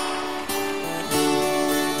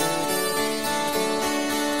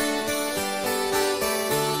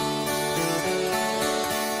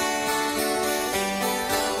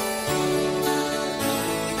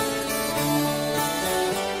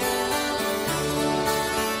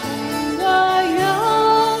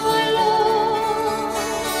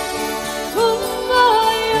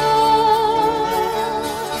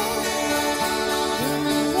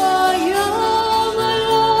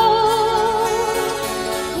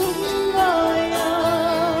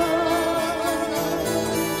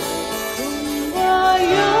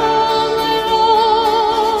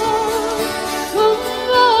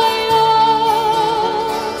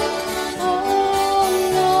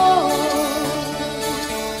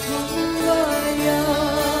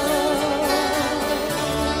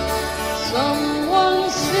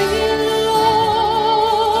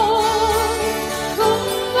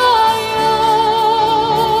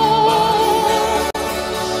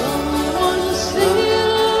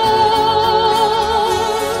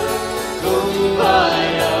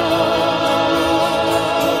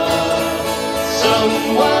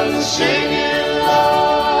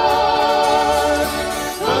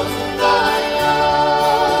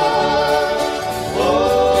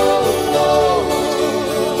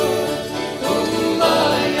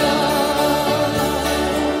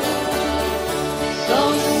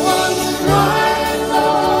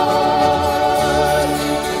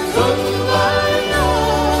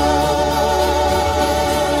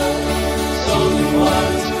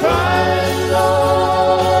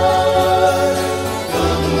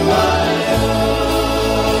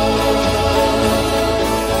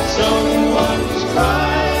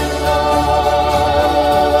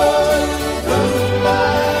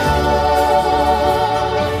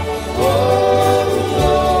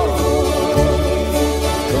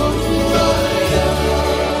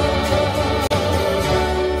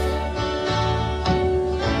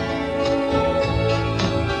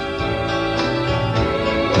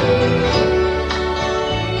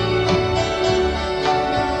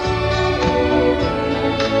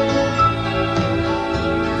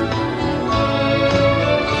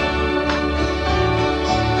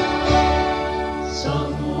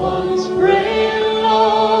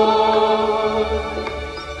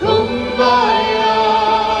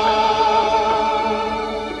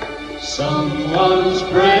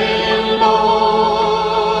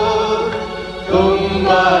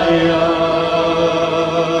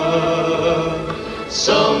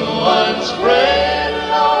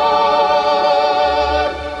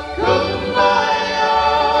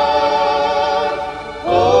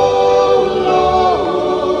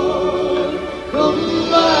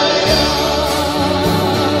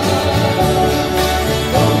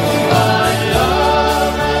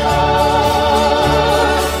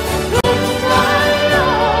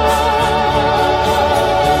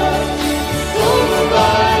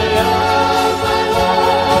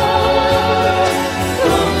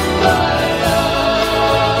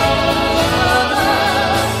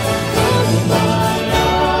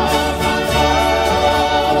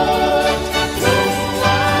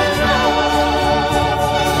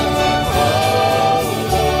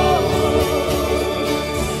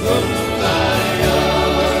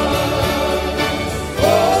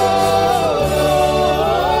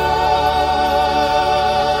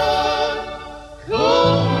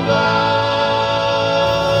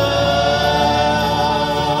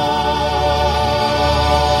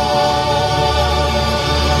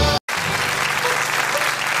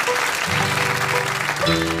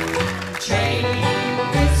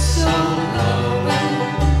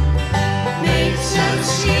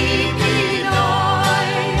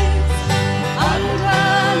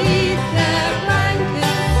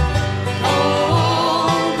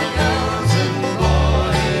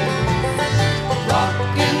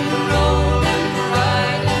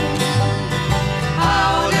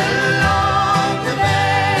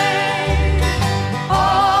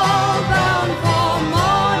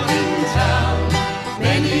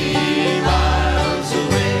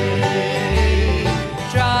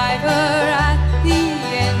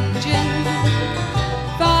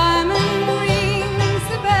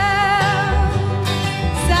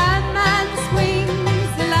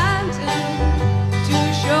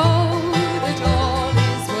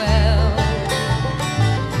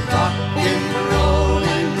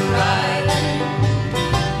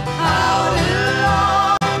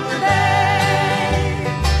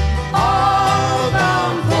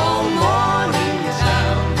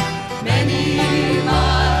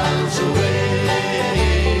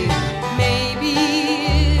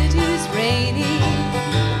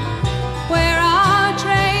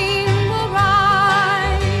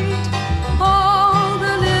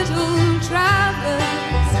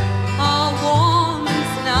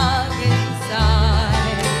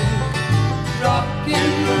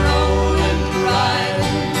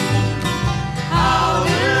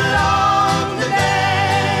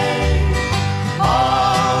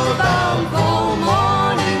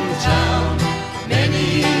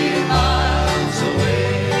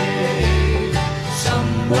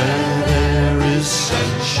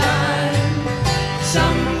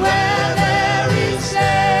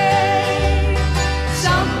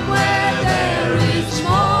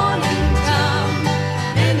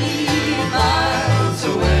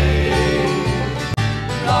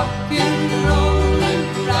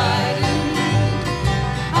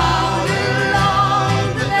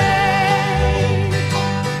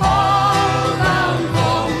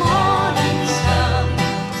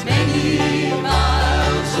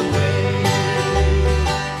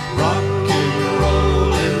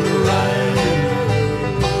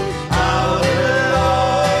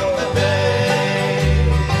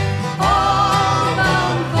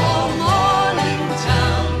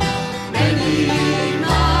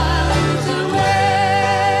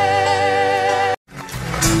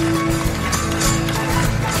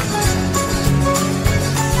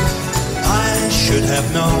 should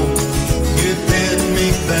have known you'd bid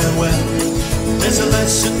me farewell. There's a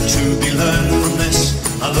lesson to be learned from this.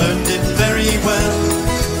 I learned it very well.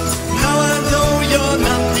 Now I know you're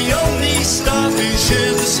not the only starfish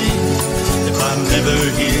in the sea. If I never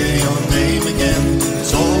hear your name again,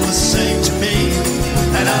 it's all the same to me.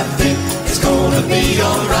 And I think it's gonna be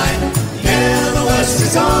alright. Yeah, the west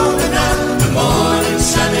is over now. The morning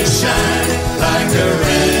sun is shining like a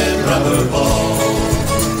red rubber ball.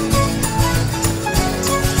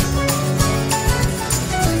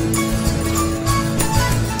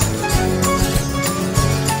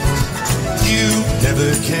 You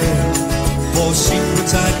never care for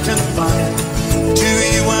secrets I can find. To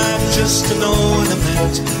you I'm just an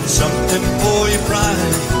ornament, something for your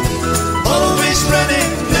pride. Always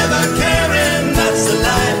running, never caring, that's the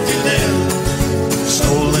life you live.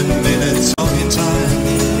 Stolen minutes of your time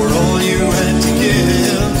were all you had to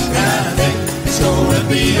give. And I think it's gonna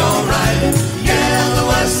be alright. Yeah, the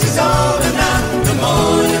west is over now. The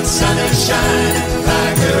morning sun is shining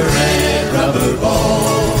like a red rubber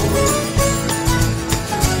ball.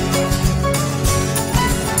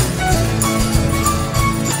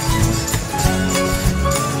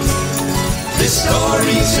 This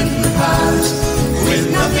story's in the past, with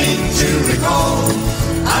nothing to recall.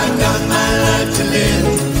 I've got my life to live,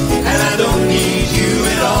 and I don't need you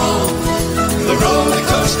at all. The roller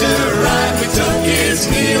coaster ride we took is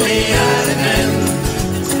nearly at an end.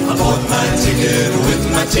 I bought my ticket with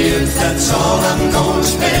my tears, that's all I'm gonna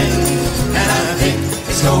spend. And I think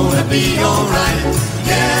it's gonna be alright.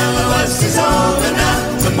 Yeah, the west is over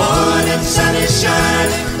now. The morning sun is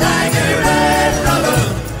shining like a red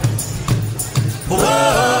rubber. Whoa,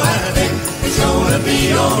 I think it's gonna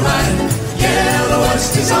be alright. Yeah, the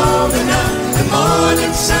west is over now. The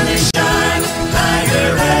morning sun is shining like a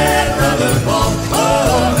red rubber ball.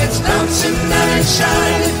 Oh, it's bouncing and it's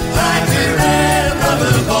shining like a red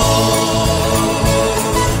rubber ball.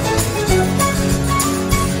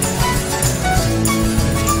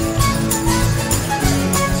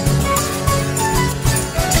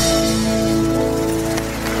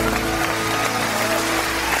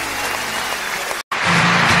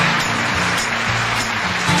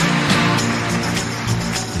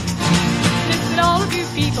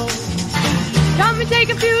 Take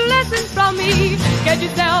a few lessons from me. Get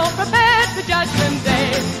yourself prepared for Judgment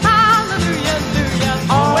Day. Hallelujah, hallelujah.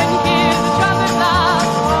 When you hear the trumpet blast,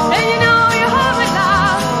 then you know you're home at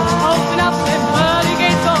last. Open up them pearly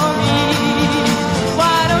gates for me.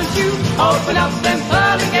 Why don't you open up them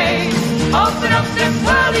pearly gates? Open up them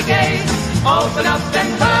pearly gates. Open up them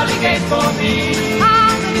pearly gates for me.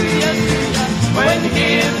 Hallelujah, hallelujah. When you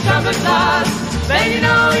hear the trumpet blast, then you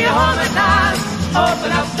know you're home at last.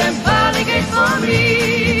 Open up them pearly gates for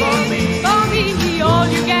me, for me, all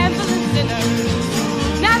you gambling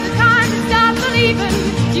sinners. Now's the time to start believing.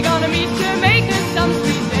 You're gonna meet your maker some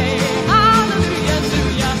sweet day. Hallelujah,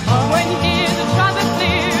 hallelujah. When you hear the trumpet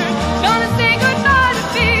clear, gonna say goodbye to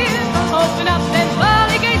fear. Open up them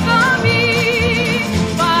pearly gates for me.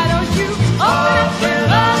 Why don't you open up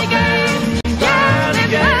them pearly gates? Yeah,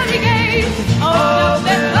 them pearly gates.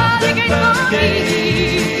 Open up them pearly gates for me.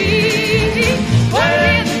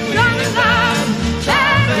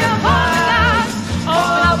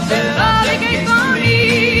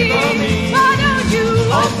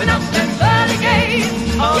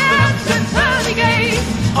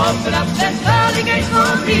 Open up them pearly gates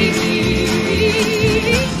for me.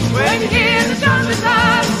 When you hear the trumpet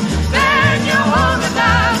blast, then you're home at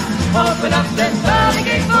last. Open up them pearly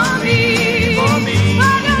gates for me.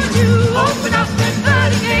 Why don't you open up them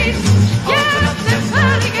pearly gates? Yeah, them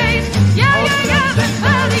pearly gates. Yeah, yeah, yeah, them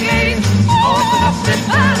pearly gates. Open up them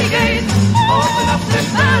pearly gates. Open up them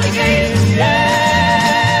pearly gates.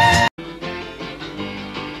 Yeah.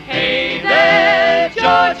 Hey there,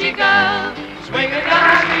 Georgie girl. Swinging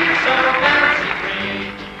down the street so fancy free.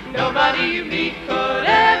 Nobody you meet could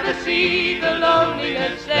ever see the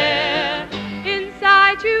loneliness there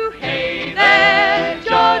inside you. Hey there,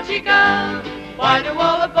 Georgie girl. Why do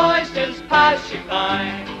all the boys just pass you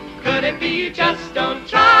by? Could it be you just don't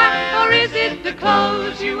try? Or is it the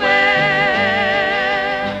clothes you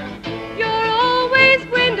wear? You're always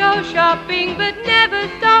window shopping but never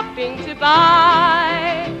stopping to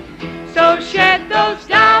buy. So shed those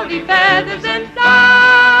dowdy feathers and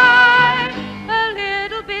sigh a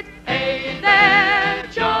little bit. Hey there,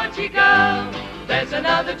 Georgie girl. There's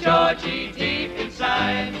another Georgie deep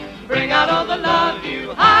inside. Bring out all the love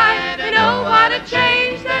you hide. You know what a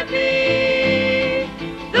change that be.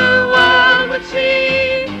 The world would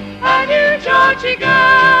see a new Georgie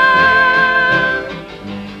girl.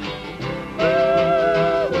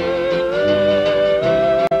 Ooh, ooh, ooh.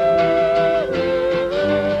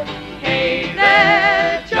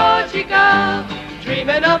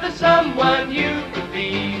 the someone you could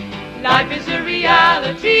be. Life is a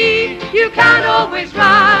reality, you can't always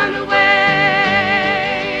run away.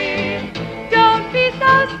 Don't be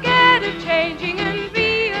so scared of changing and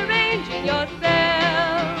rearranging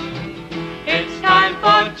yourself. It's time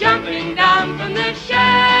for jumping down from the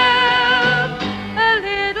shelf. A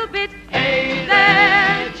little bit, hey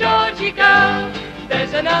there, Georgie girl.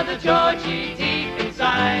 There's another Georgie deep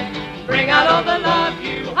inside. Bring out all the love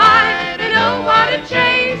you hide and know what a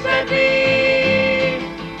change would be.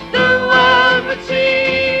 The world would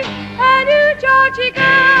see a new Georgie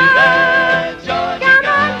girl. Come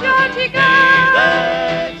on, Georgie girl.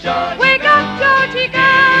 Wake up, Georgie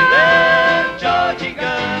girl.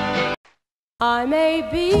 I may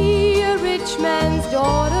be a rich man's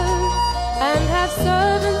daughter and have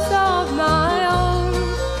servants of my own.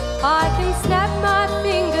 I can snap my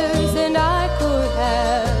fingers and I could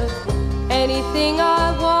have anything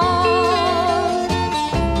I want.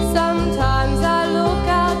 Sometimes I look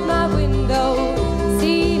out my window,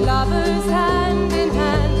 see lovers hand in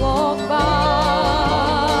hand walk by.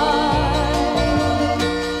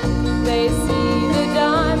 They see the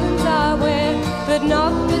diamonds I wear, but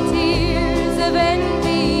not the tears of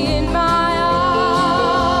envy in my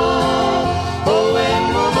eyes. Oh, when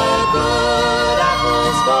will the good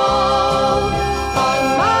apples fall on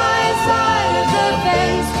my side of the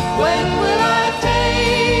fence? When will I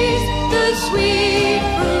taste the sweet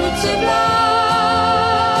fruits of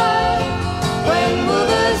life? When will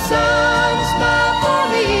the sun smile for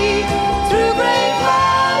me through great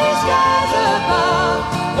cloudy skies above?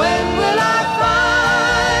 When will I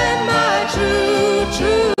find my true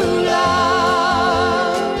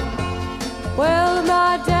love? Well,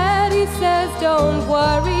 my daddy says don't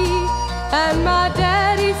worry, and my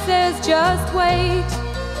daddy says just wait.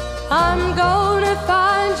 I'm gonna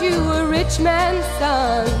find you a rich man's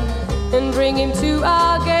son and bring him to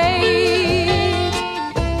our gate.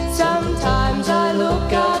 Sometimes I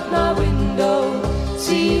look out my window,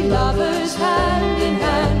 see lovers have